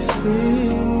chances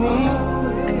with me.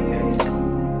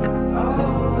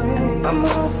 I'm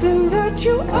hoping that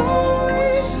you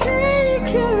always take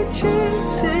your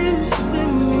chances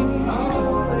with me.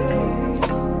 Always.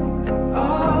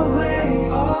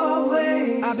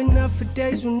 I've been up for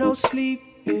days with no sleep,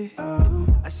 yeah.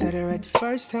 I said it right the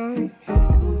first time,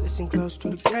 yeah. Listen close to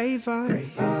the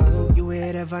grapevine, yeah. You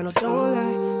wear that vinyl, don't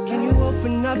lie. Can you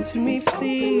open up to me,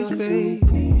 please, babe?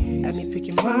 Let me pick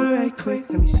your mind right quick.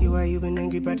 Let me see why you've been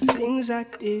angry about the things I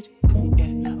did.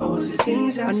 Yeah, oh, it's the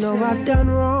things I know said. I've done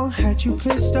wrong, had you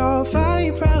pissed off, I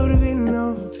ain't proud of it,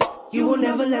 no. You will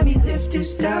never let me live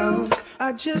this down.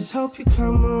 I just hope you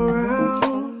come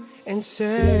around and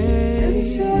say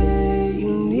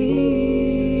you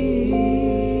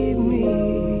need me.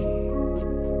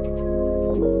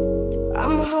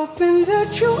 I'm hoping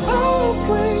that you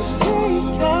always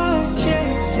take your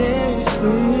chances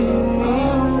with me.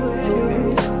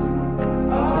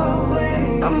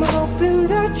 Always. I'm hoping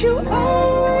that you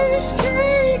always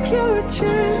take your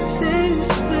chances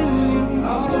with me.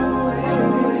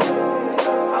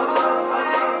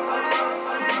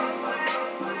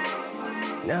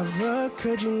 Never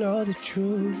could you know the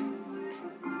truth.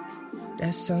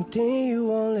 That's something you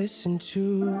won't listen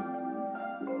to.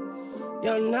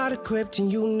 You're not equipped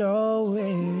and you know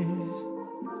it,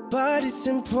 but it's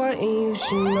important you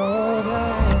should know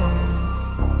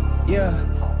that. Yeah,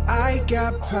 I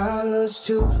got problems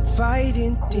too,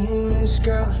 fighting demons,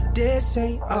 girl. This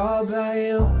ain't all about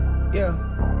you. Yeah,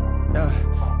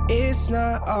 it's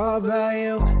not all about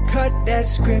you. Cut that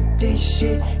scripted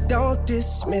shit, don't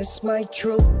dismiss my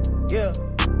truth. Yeah,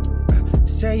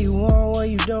 say you want what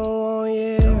you don't want,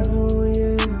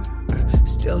 yeah.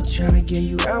 Still tryna get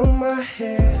you out my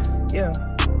head, yeah.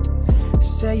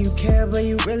 Say you care, but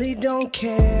you really don't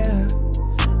care.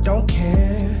 Don't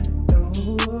care, no.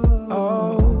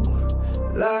 Oh,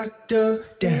 locked up,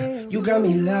 damn. You got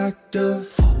me locked up,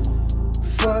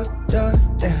 fucked up,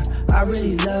 damn. I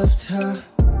really loved her.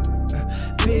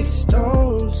 Big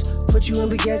stones, put you in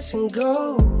baguettes and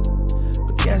gold,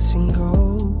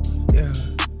 yeah.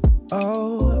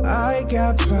 Oh, I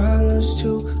got problems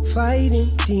too, fighting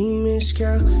demons,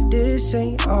 girl. This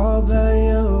ain't all about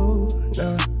you,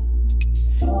 no.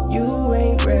 You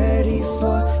ain't ready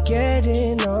for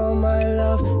getting all my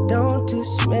love. Don't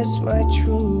dismiss my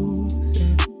truth,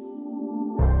 yeah.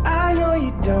 I know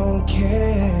you don't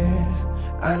care.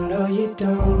 I know you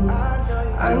don't.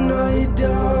 I know you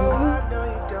don't.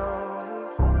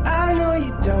 I know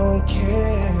you don't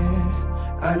care.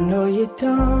 I know you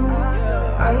don't.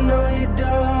 I know you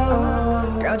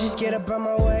don't. Girl, just get up on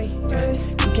my way.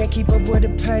 You can't keep up with the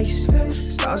pace.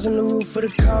 Stars on the roof of the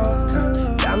car.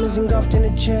 Diamonds engulfed in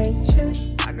the chain.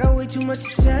 I got way too much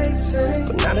to say,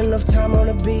 but not enough time on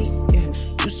the beat.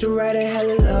 Used to write a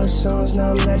hella love songs.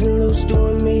 Now I'm letting loose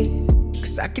doing me.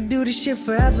 Cause I could do this shit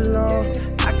forever long.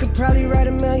 I could probably write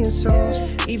 1,000,000 songs.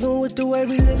 Even with the way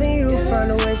we live in, you'll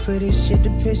find a way for this shit to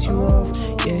piss you off.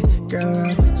 Yeah, girl,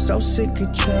 I'm so sick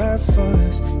of trying for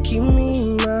us. Keep me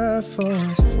in mind for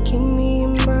us. Keep me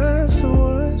in mind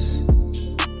for us.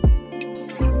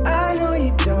 I know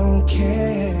you don't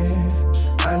care.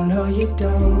 I know you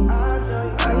don't.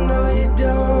 I know you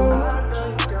don't.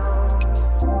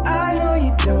 I know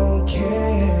you don't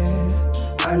care.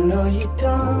 I know you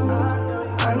don't.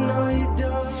 I know you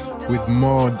don't. With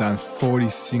more than 40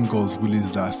 singles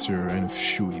released last year and a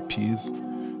few EPs,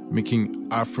 making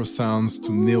Afro sounds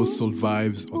to neo soul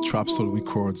vibes or trap soul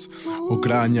records,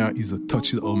 Ogrania is a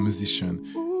touchy old musician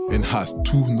and has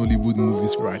 2 Nollywood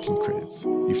movies writing credits.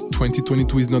 If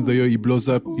 2022 is not the year he blows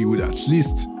up, it would at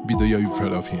least be the year you've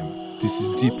heard of him. This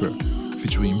is Deeper,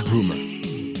 featuring Broomer.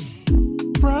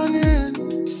 Running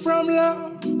from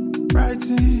love, right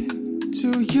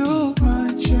into you,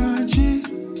 my charge.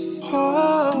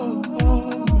 Oh,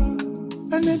 oh,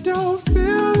 and it don't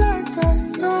feel like I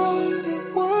thought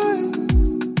it would.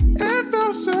 It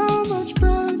felt so much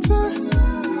better.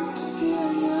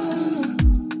 Yeah, yeah.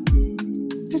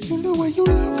 It's in the way you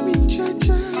love me,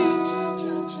 cha-cha.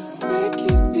 Make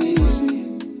it easy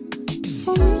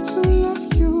for me to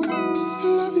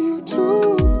love you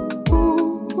too.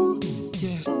 Ooh,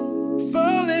 yeah.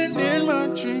 Falling in my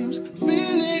dreams,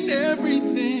 feeling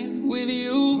everything with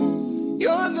you.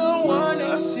 You're the one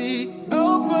I see.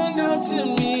 Open up to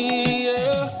me,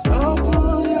 yeah.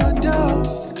 Open your door.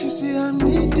 You see I'm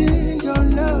needing your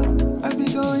love. I be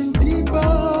going deeper,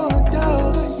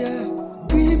 down, yeah.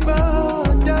 Deeper,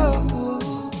 down.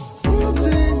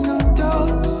 Floating up, down.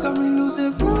 Got me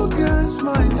losing focus,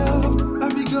 my love. I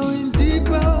be going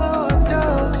deeper,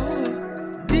 down.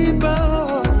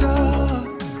 Deeper,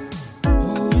 down.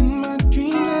 Oh, in my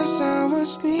dreams as I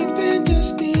was sleeping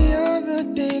just the other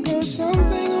day, girl,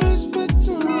 something whispered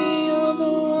to me, you're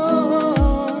the one.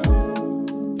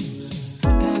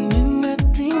 And in that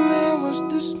dream there was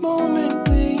this moment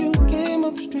where you came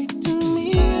up straight to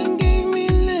me and gave me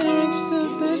lyrics to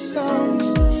this song.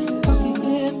 Pop me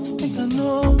in, think I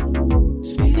know.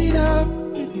 Speed it up,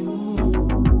 baby, move.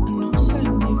 I know,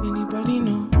 send if anybody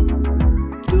know.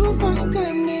 Too fast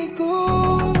time they go.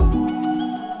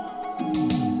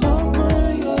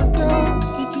 Open your door,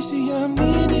 can't you see I'm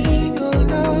needing your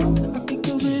love? I be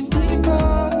going deeper,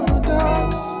 down,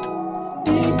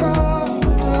 deeper,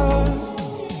 down.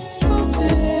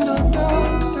 Floating up,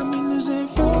 down, got me losing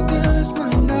focus, my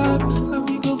love. I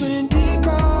be going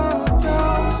deeper,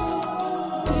 down,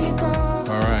 deeper.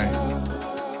 Alright.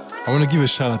 I want to give a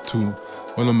shout out to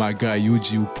one of my guy,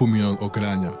 Yuji, who put me on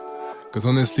Ogrania. Because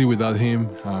honestly, without him,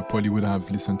 I probably wouldn't have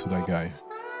listened to that guy.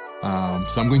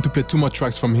 So I'm going to play 2 more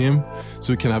tracks from him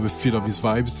so you can have a feel of his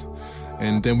vibes.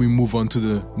 And then we move on to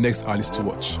the next artist to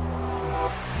watch.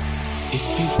 If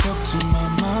you talk to my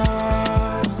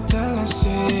mom, tell her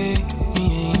say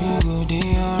me and you go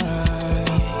dey alright.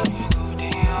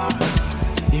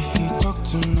 If you talk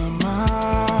to my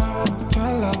mom,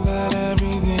 tell her that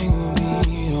everything will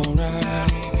be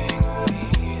alright.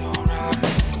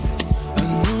 I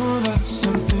know that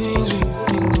some things we've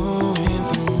been going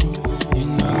through in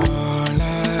our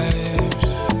lives,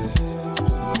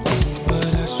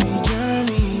 but as we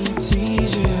journey, it's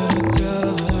easier to tell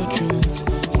the truth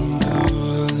from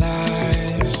our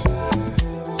lives.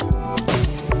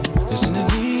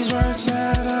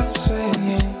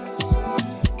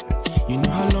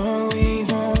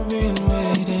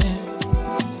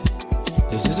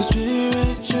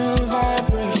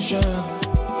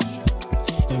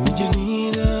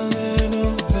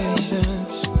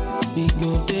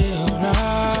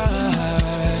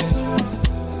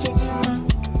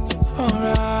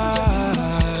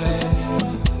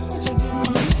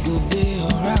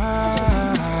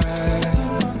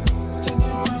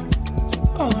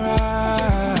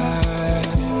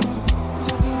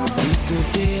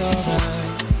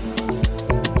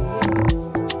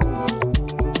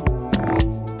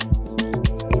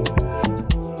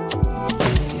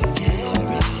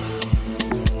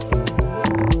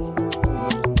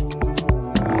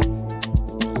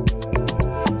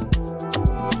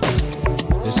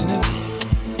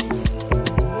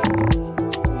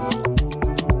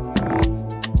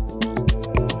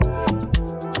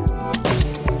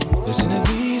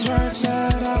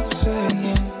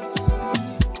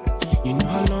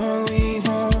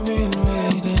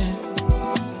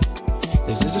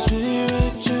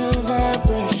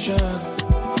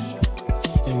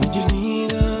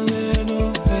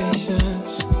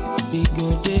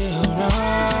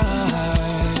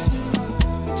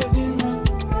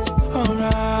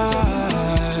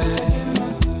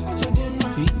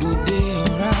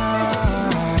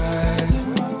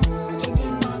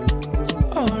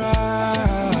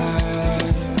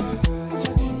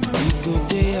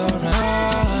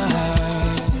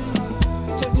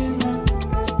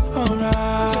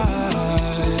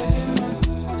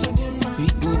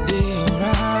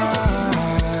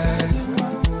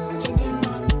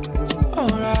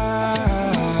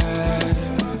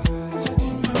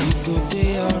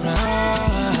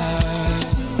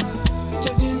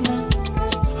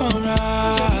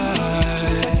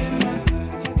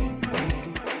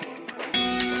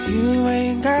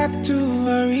 have to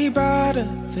worry about a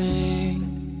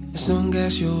thing. As long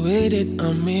as you're with it,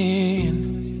 I'm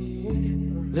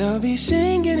in. They'll be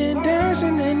singing and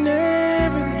dancing and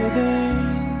every little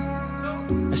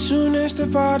thing. As soon as the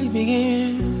party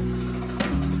begins,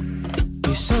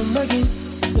 be somebody,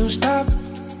 don't stop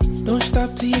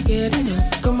till you get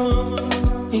enough. Come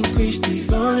on, increase the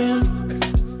volume.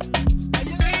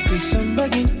 Be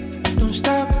somebody, don't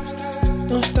stop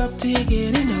till you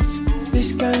get enough.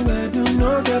 This gang I do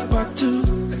not get part two. The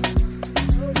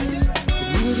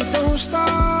music don't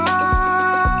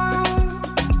stop.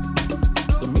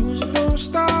 The music don't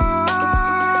stop.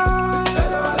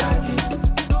 That's how I like it.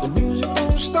 The music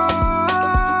don't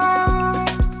stop.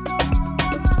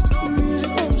 The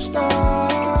music don't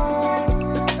stop.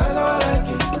 That's how I like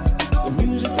it. The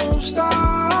music don't stop.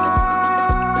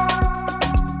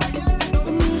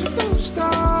 The music don't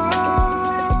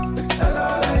stop. That's how I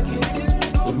like it.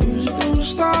 The music don't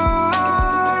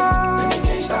stop. And it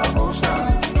can't stop, won't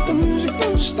stop. The music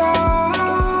don't stop.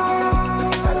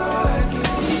 That's how I like it.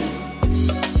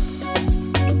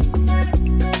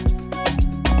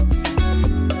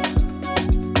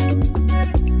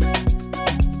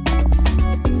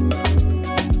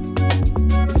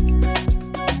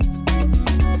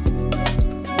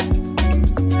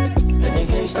 And it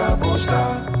can't stop, won't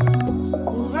stop.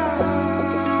 Ooh, ah.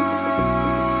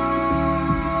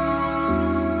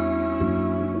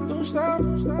 Don't stop,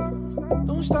 stop,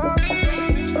 don't stop,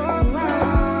 stop. Ooh, ah.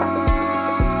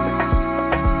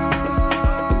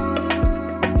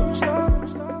 Don't stop,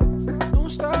 stop, don't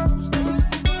stop, stop.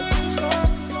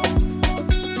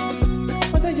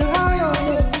 Whether you're high or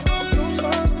low, don't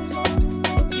stop.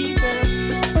 Keep them.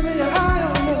 Whether you're high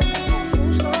or low,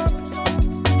 don't stop.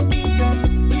 Keep them,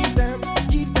 keep them,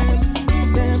 keep them, keep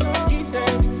them, keep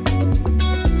them.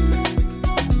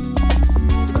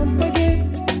 Come again,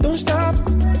 don't stop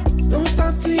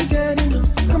till you get enough.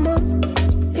 Come on,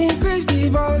 increase the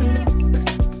volume.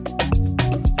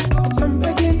 Come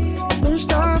again, don't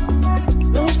stop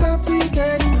till you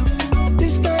get enough.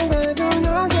 This guy I do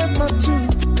not get my two.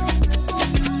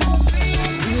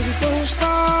 Music don't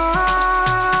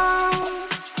stop.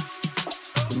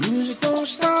 The music don't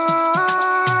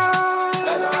stop.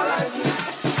 That's how I like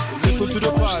it. Go to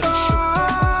the party,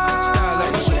 style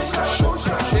like a show.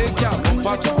 Shake out,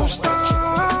 bumper to bumper.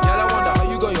 Girl, I wonder how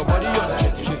you got your body on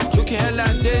check. Looking hella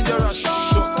dangerous,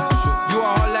 show. You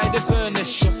are hot like the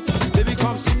furniture. Baby,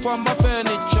 come sit on my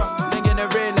furniture. Living in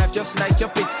real life just like your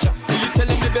picture. You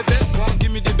telling me, baby, come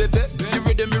give me the baby. You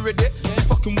ready, me ready. You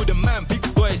fucking with a man, big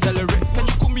boy, accelerate. Can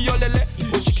you call me your lele?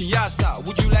 Oh, chicken yassa.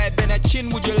 Would you like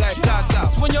Benachin? Would you like Plaza?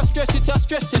 When you're stressed, it's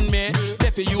stressing me.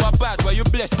 Baby, you are bad, why you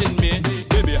blessing me?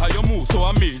 Baby, how you move so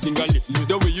amazing, gali.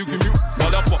 The way you give me,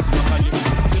 mother pop,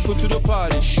 simple to the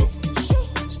party, show.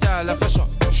 Style of fashion,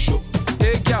 show.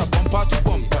 Hey, girl, bumper to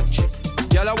bumper, chick.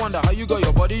 Girl, I wonder how you got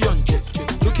your body on check.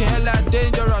 Looking hella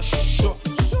dangerous, show.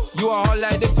 You are hot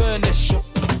like the furniture.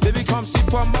 Baby, come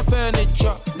sit on my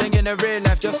furniture. Living in a real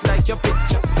life just like your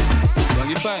picture.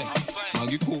 Young fine,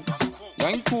 young cool,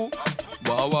 young cool,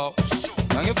 wow wow.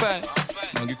 Young fine,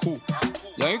 young cool,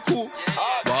 young cool,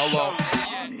 wow wow.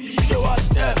 See you watch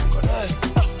them, correct.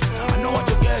 I know what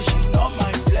you get, she's not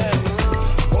my flex.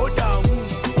 Hold down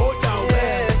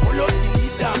where, follow the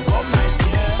leader, come my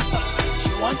dear.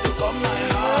 She wants to come my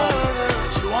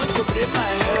house, she wants to braid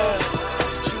my hair,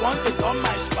 she wants to come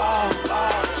my spa.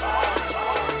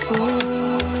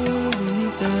 Holding me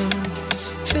down,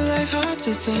 feel like heart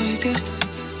attack, yeah.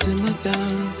 Simmer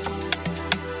down.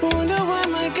 Wonder why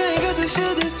my guy got to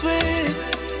feel this way.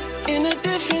 In a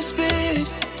different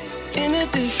space, in a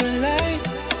different light.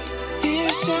 He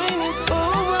is shining,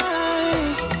 oh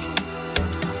why?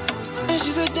 And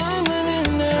she's a diamond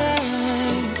in the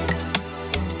eye.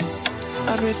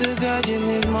 I pray to God you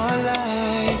live my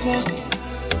life, yeah.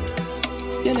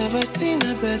 You never seen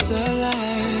a better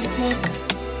life, no.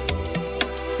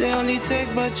 They only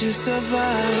take but you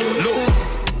survive. Look,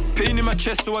 pain in my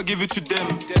chest so I give it to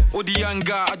them. Or the young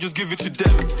guy, I just give it to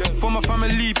them. For my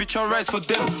family, bitch, I rise for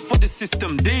them. For the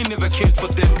system, they ain't never cared for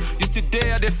them.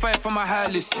 Yesterday I they fight for my high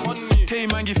list. Tay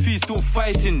man get feet still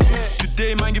fighting.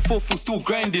 Today man get full still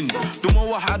grinding. The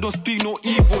more I don't speak no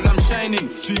evil, I'm shining.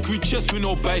 Speak with chest with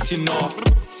no biting, no.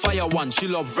 Fire one, she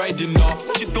love riding, no.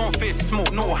 She don't face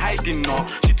smoke, no hiding, no.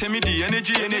 She tell me the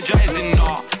energy energizing,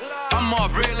 no. I'm a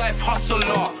real life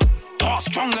hustler. Heart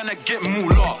strong and I get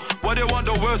moolah. What they want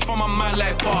the words from a man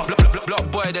like Pop.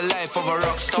 Block boy, the life of a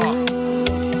rock star.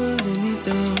 Holding me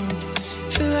down,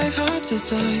 feel like heart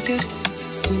attack, yeah.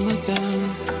 Simmer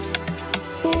down.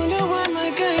 Wonder why my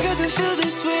guy got to feel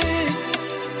this way.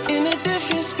 In a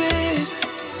different space,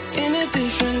 in a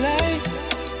different light.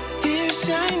 He is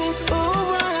shining. shining,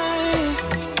 oh why?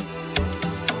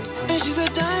 And she's a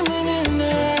diamond in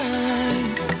the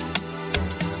eye.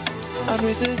 I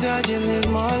pray to God you live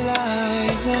more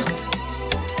life, man.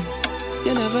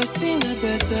 You never seen a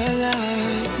better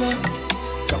life, man.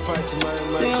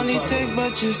 They only take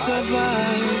but you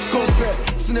survive. Compare,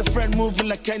 seen a friend moving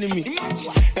like enemy.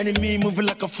 Enemy moving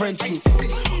like a friend too.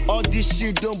 All this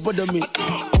shit don't bother me.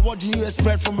 What do you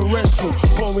expect from a restroom?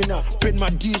 Going out, paid my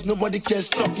dues, nobody can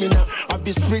stop me now. I've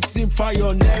been spitting fire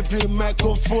on every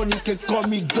microphone. You can call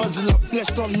me Godzilla,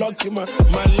 blessed, unlucky, my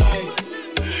life.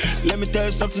 Let me tell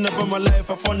you something about my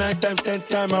life. I fall 9 times, 10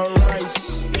 times, I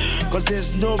rise. Cause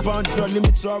there's no boundary or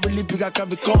limit to how really big I can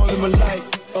become in my life.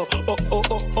 Oh,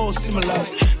 see my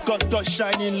life. Got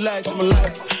shining lights in my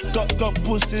life. Got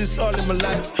pussies all in my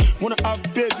life. Wanna have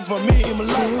baby for me in my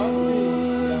life.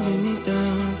 Lay me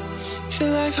down.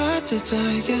 Feel like heart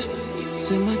attack, yeah.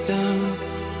 Simmer down.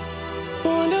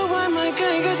 Wonder why my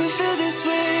gang got to feel this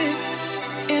way.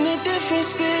 In a different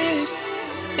space,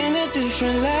 in a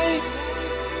different light.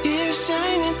 Yeah,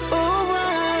 shining, oh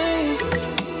why?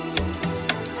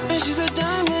 And she's a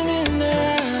diamond in the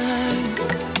eye.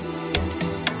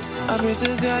 I pray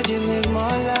to God you live more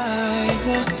life,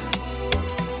 man.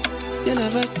 You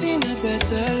never seen a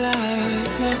better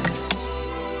life, man.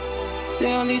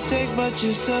 They only take but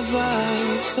you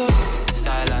survive, so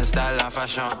Style and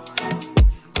fashion.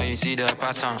 Can you see the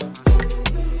pattern?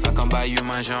 I can buy you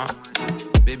my genre.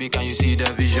 Baby, can you see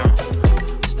the vision?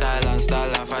 Style and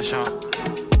fashion.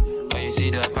 Can you see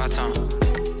the pattern?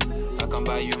 I can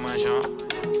buy you my genre.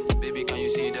 Baby, can you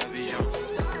see the vision?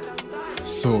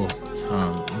 So,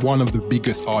 one of the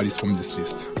biggest artists from this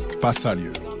list,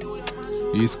 Passalio.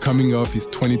 He is coming off his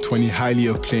 2020 highly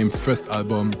acclaimed first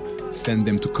album, Send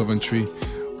Them to Coventry,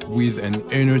 with an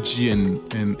energy and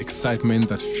excitement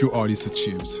that few artists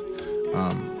achieves.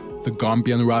 The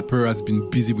Gambian rapper has been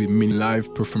busy with many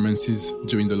live performances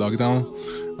during the lockdown.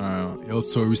 He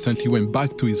also recently went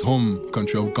back to his home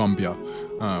country of Gambia,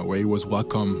 where he was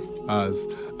welcomed as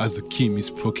the king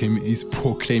he's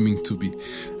proclaiming to be.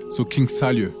 So King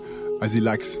Salio, as he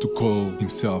likes to call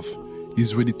himself,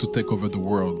 is ready to take over the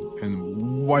world, and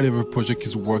whatever project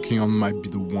he's working on might be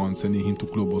the one sending him to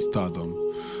global stardom.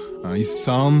 His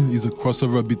sound is a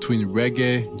crossover between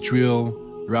reggae, drill,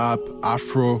 rap,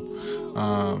 afro,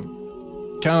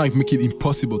 kind of like make it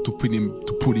impossible to put him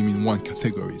in one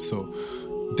category. So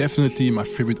definitely my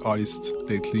favorite artist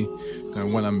lately,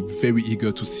 and one I'm very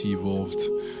eager to see evolved.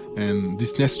 And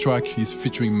this next track is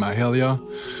featuring Mahalia,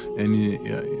 and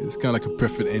it's kind of like a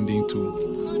perfect ending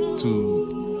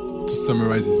to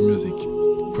summarize his music.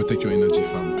 Protect your energy,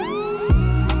 fam.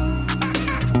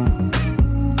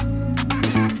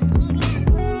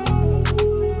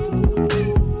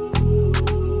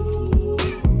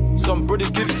 Some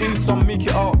brothers give it in, some make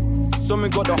it out. Some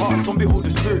ain't got the heart, some behold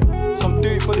the spirit. Some do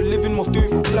it for the living, most do it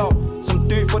for clout. Some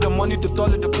do it for the money, the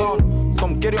dollar, the pound.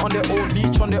 Some get it on their own,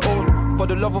 leech on their own. For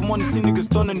the love of money, see niggas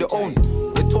done on their own.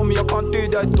 They told me I can't do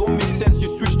it, that it don't make sense. You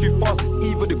switch too fast, it's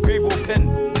either the grave or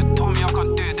pen. They told me I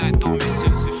can't do it, that it don't make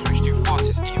sense. You switch too fast,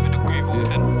 it's either the grave or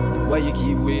pen. Why you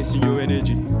keep wasting your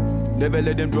energy? Never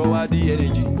let them draw out the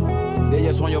energy. They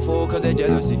just want your fall cause they're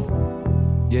jealousy.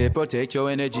 Yeah, protect your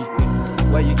energy.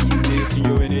 Why you keep wasting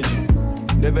your energy?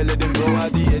 Never let them draw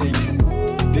out the energy.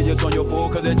 They just want your fall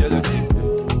cause they're jealousy.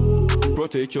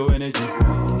 Protect your energy.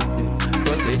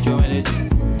 Protect your energy.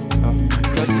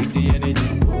 Protect the energy.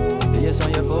 They just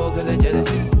want your fall cause they're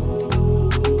jealousy.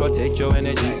 Protect your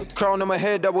energy. Crown on my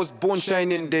head, I was born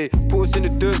shining day. Put us in the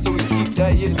dirt so we keep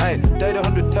dying. I died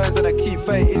 100 times and I keep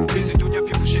fighting. Crazy doing your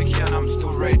people shaky and I'm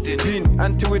still riding. Been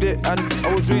anti with it and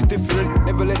I was raised different.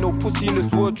 Never let no pussy in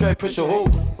this world try pressure.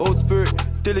 Old spirit,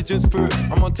 diligent spirit.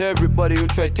 I'm on to everybody who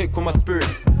try take on my spirit.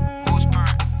 Old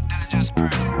spirit, diligent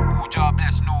spirit. Who job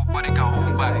bless, nobody can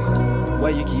hold back. Why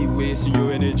you keep wasting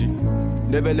your energy?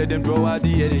 Never let them draw out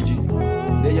the energy.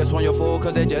 They just want your fall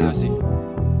cause they're jealousy.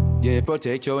 Yeah,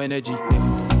 protect your energy.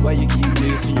 Why you keep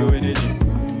wasting your energy?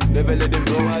 Never let them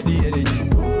draw out the energy.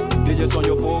 They just want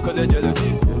your fall cause they're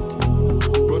jealousy.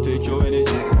 Protect your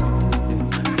energy.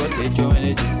 Protect your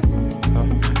energy.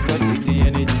 Protect the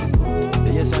energy.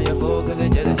 They just want your fall cause they're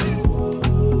jealousy.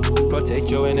 Protect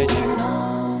your energy.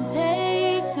 Don't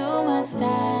take too much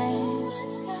time.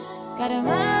 Gotta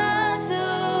run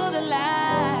to the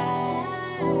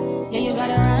light. Yeah, you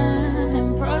gotta run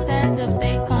and protest if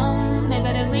they come. They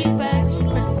better respect,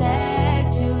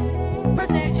 protect you.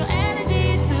 Protect your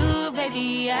energy too,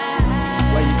 baby.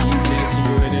 Why you keep wasting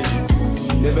your energy?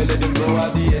 Never let them grow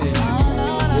out the energy.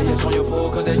 They just want your fall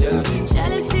cause they're jealousy.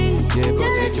 Yeah,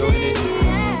 protect your energy.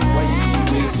 Why you keep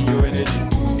wasting your energy?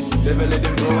 Never let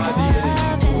them grow out the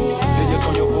energy. They just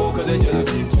want your fall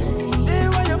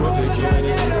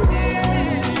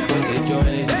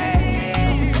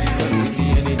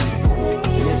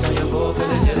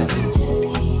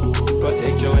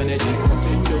Protect your energy,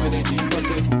 protect your energy,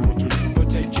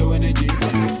 protect your energy,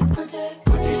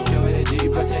 protect your energy,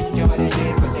 protect your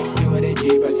energy, protect your energy,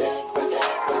 protect.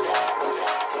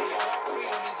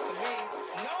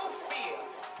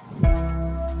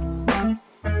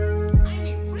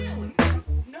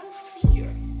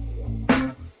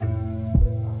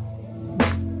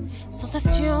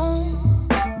 Sensation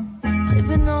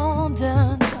prévenant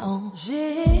d'un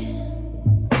danger.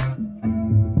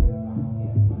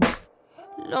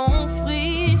 Long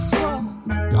frisson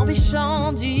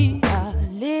t'empêchant d'y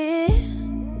aller.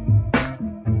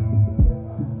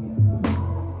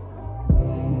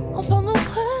 Enfin nous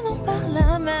prenons par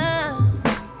la main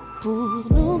pour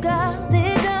nous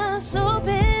garder d'un saut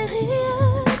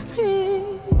périlleux plus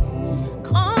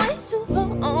grand et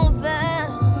souvent en vain,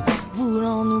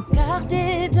 voulant nous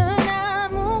garder d'un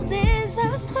amour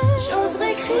désastreux.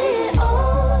 J'oserais crier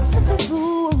oh ce que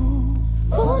vous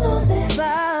n'osez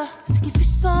pas, ce qui fut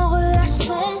sans relâche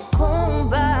son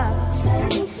combat. Celle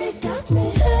qui t'écarte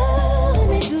mes cœurs et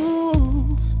mes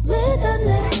doux, me donne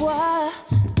la foi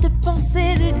de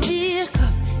penser, de dire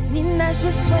comme Nina je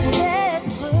souhaite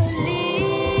être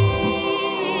libre.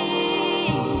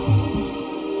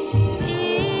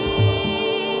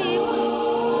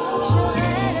 Je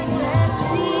rêve d'être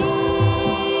libre.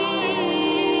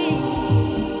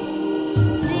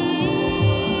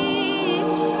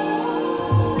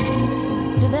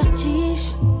 Le vertige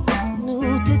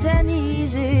nous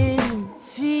tétanise et nous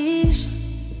fige,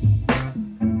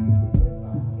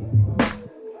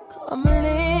 comme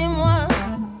l'émoi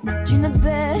d'une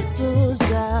bête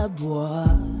aux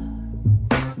abois.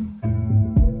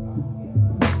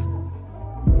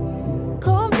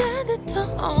 Combien de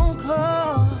temps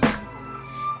encore,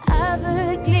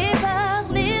 aveuglés par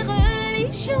les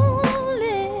religions,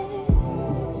 les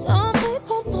hommes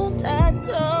répondront à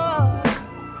tort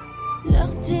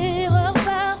leur terreur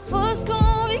par fausse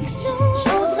conviction.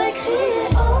 J'oserais crier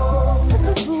oh ce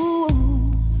que vous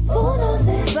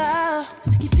n'osez pas,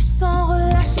 ce qui fut sans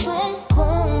relâche son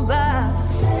combat.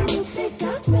 Celle qui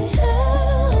t'écarte mes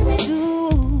cœurs et mes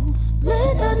doux, me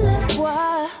donne la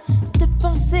foi de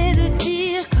penser, de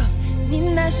dire comme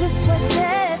Nina je souhaite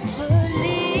être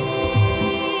libre.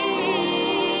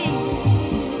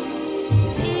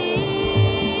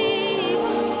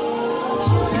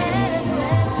 Je rêve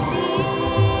d'être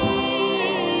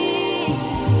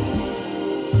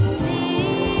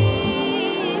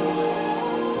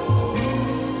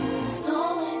It's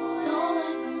going,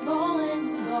 going, going,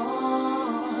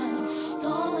 gone.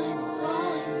 Going,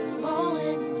 going,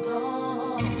 going,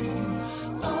 gone.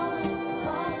 Going,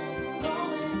 going,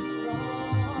 going, gone.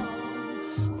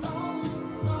 Going, going,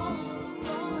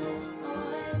 going, gone.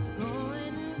 It's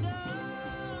going, gone.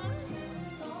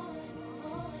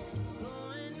 It's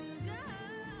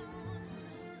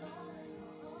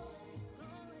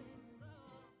going,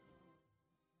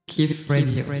 Kiff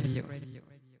Radio.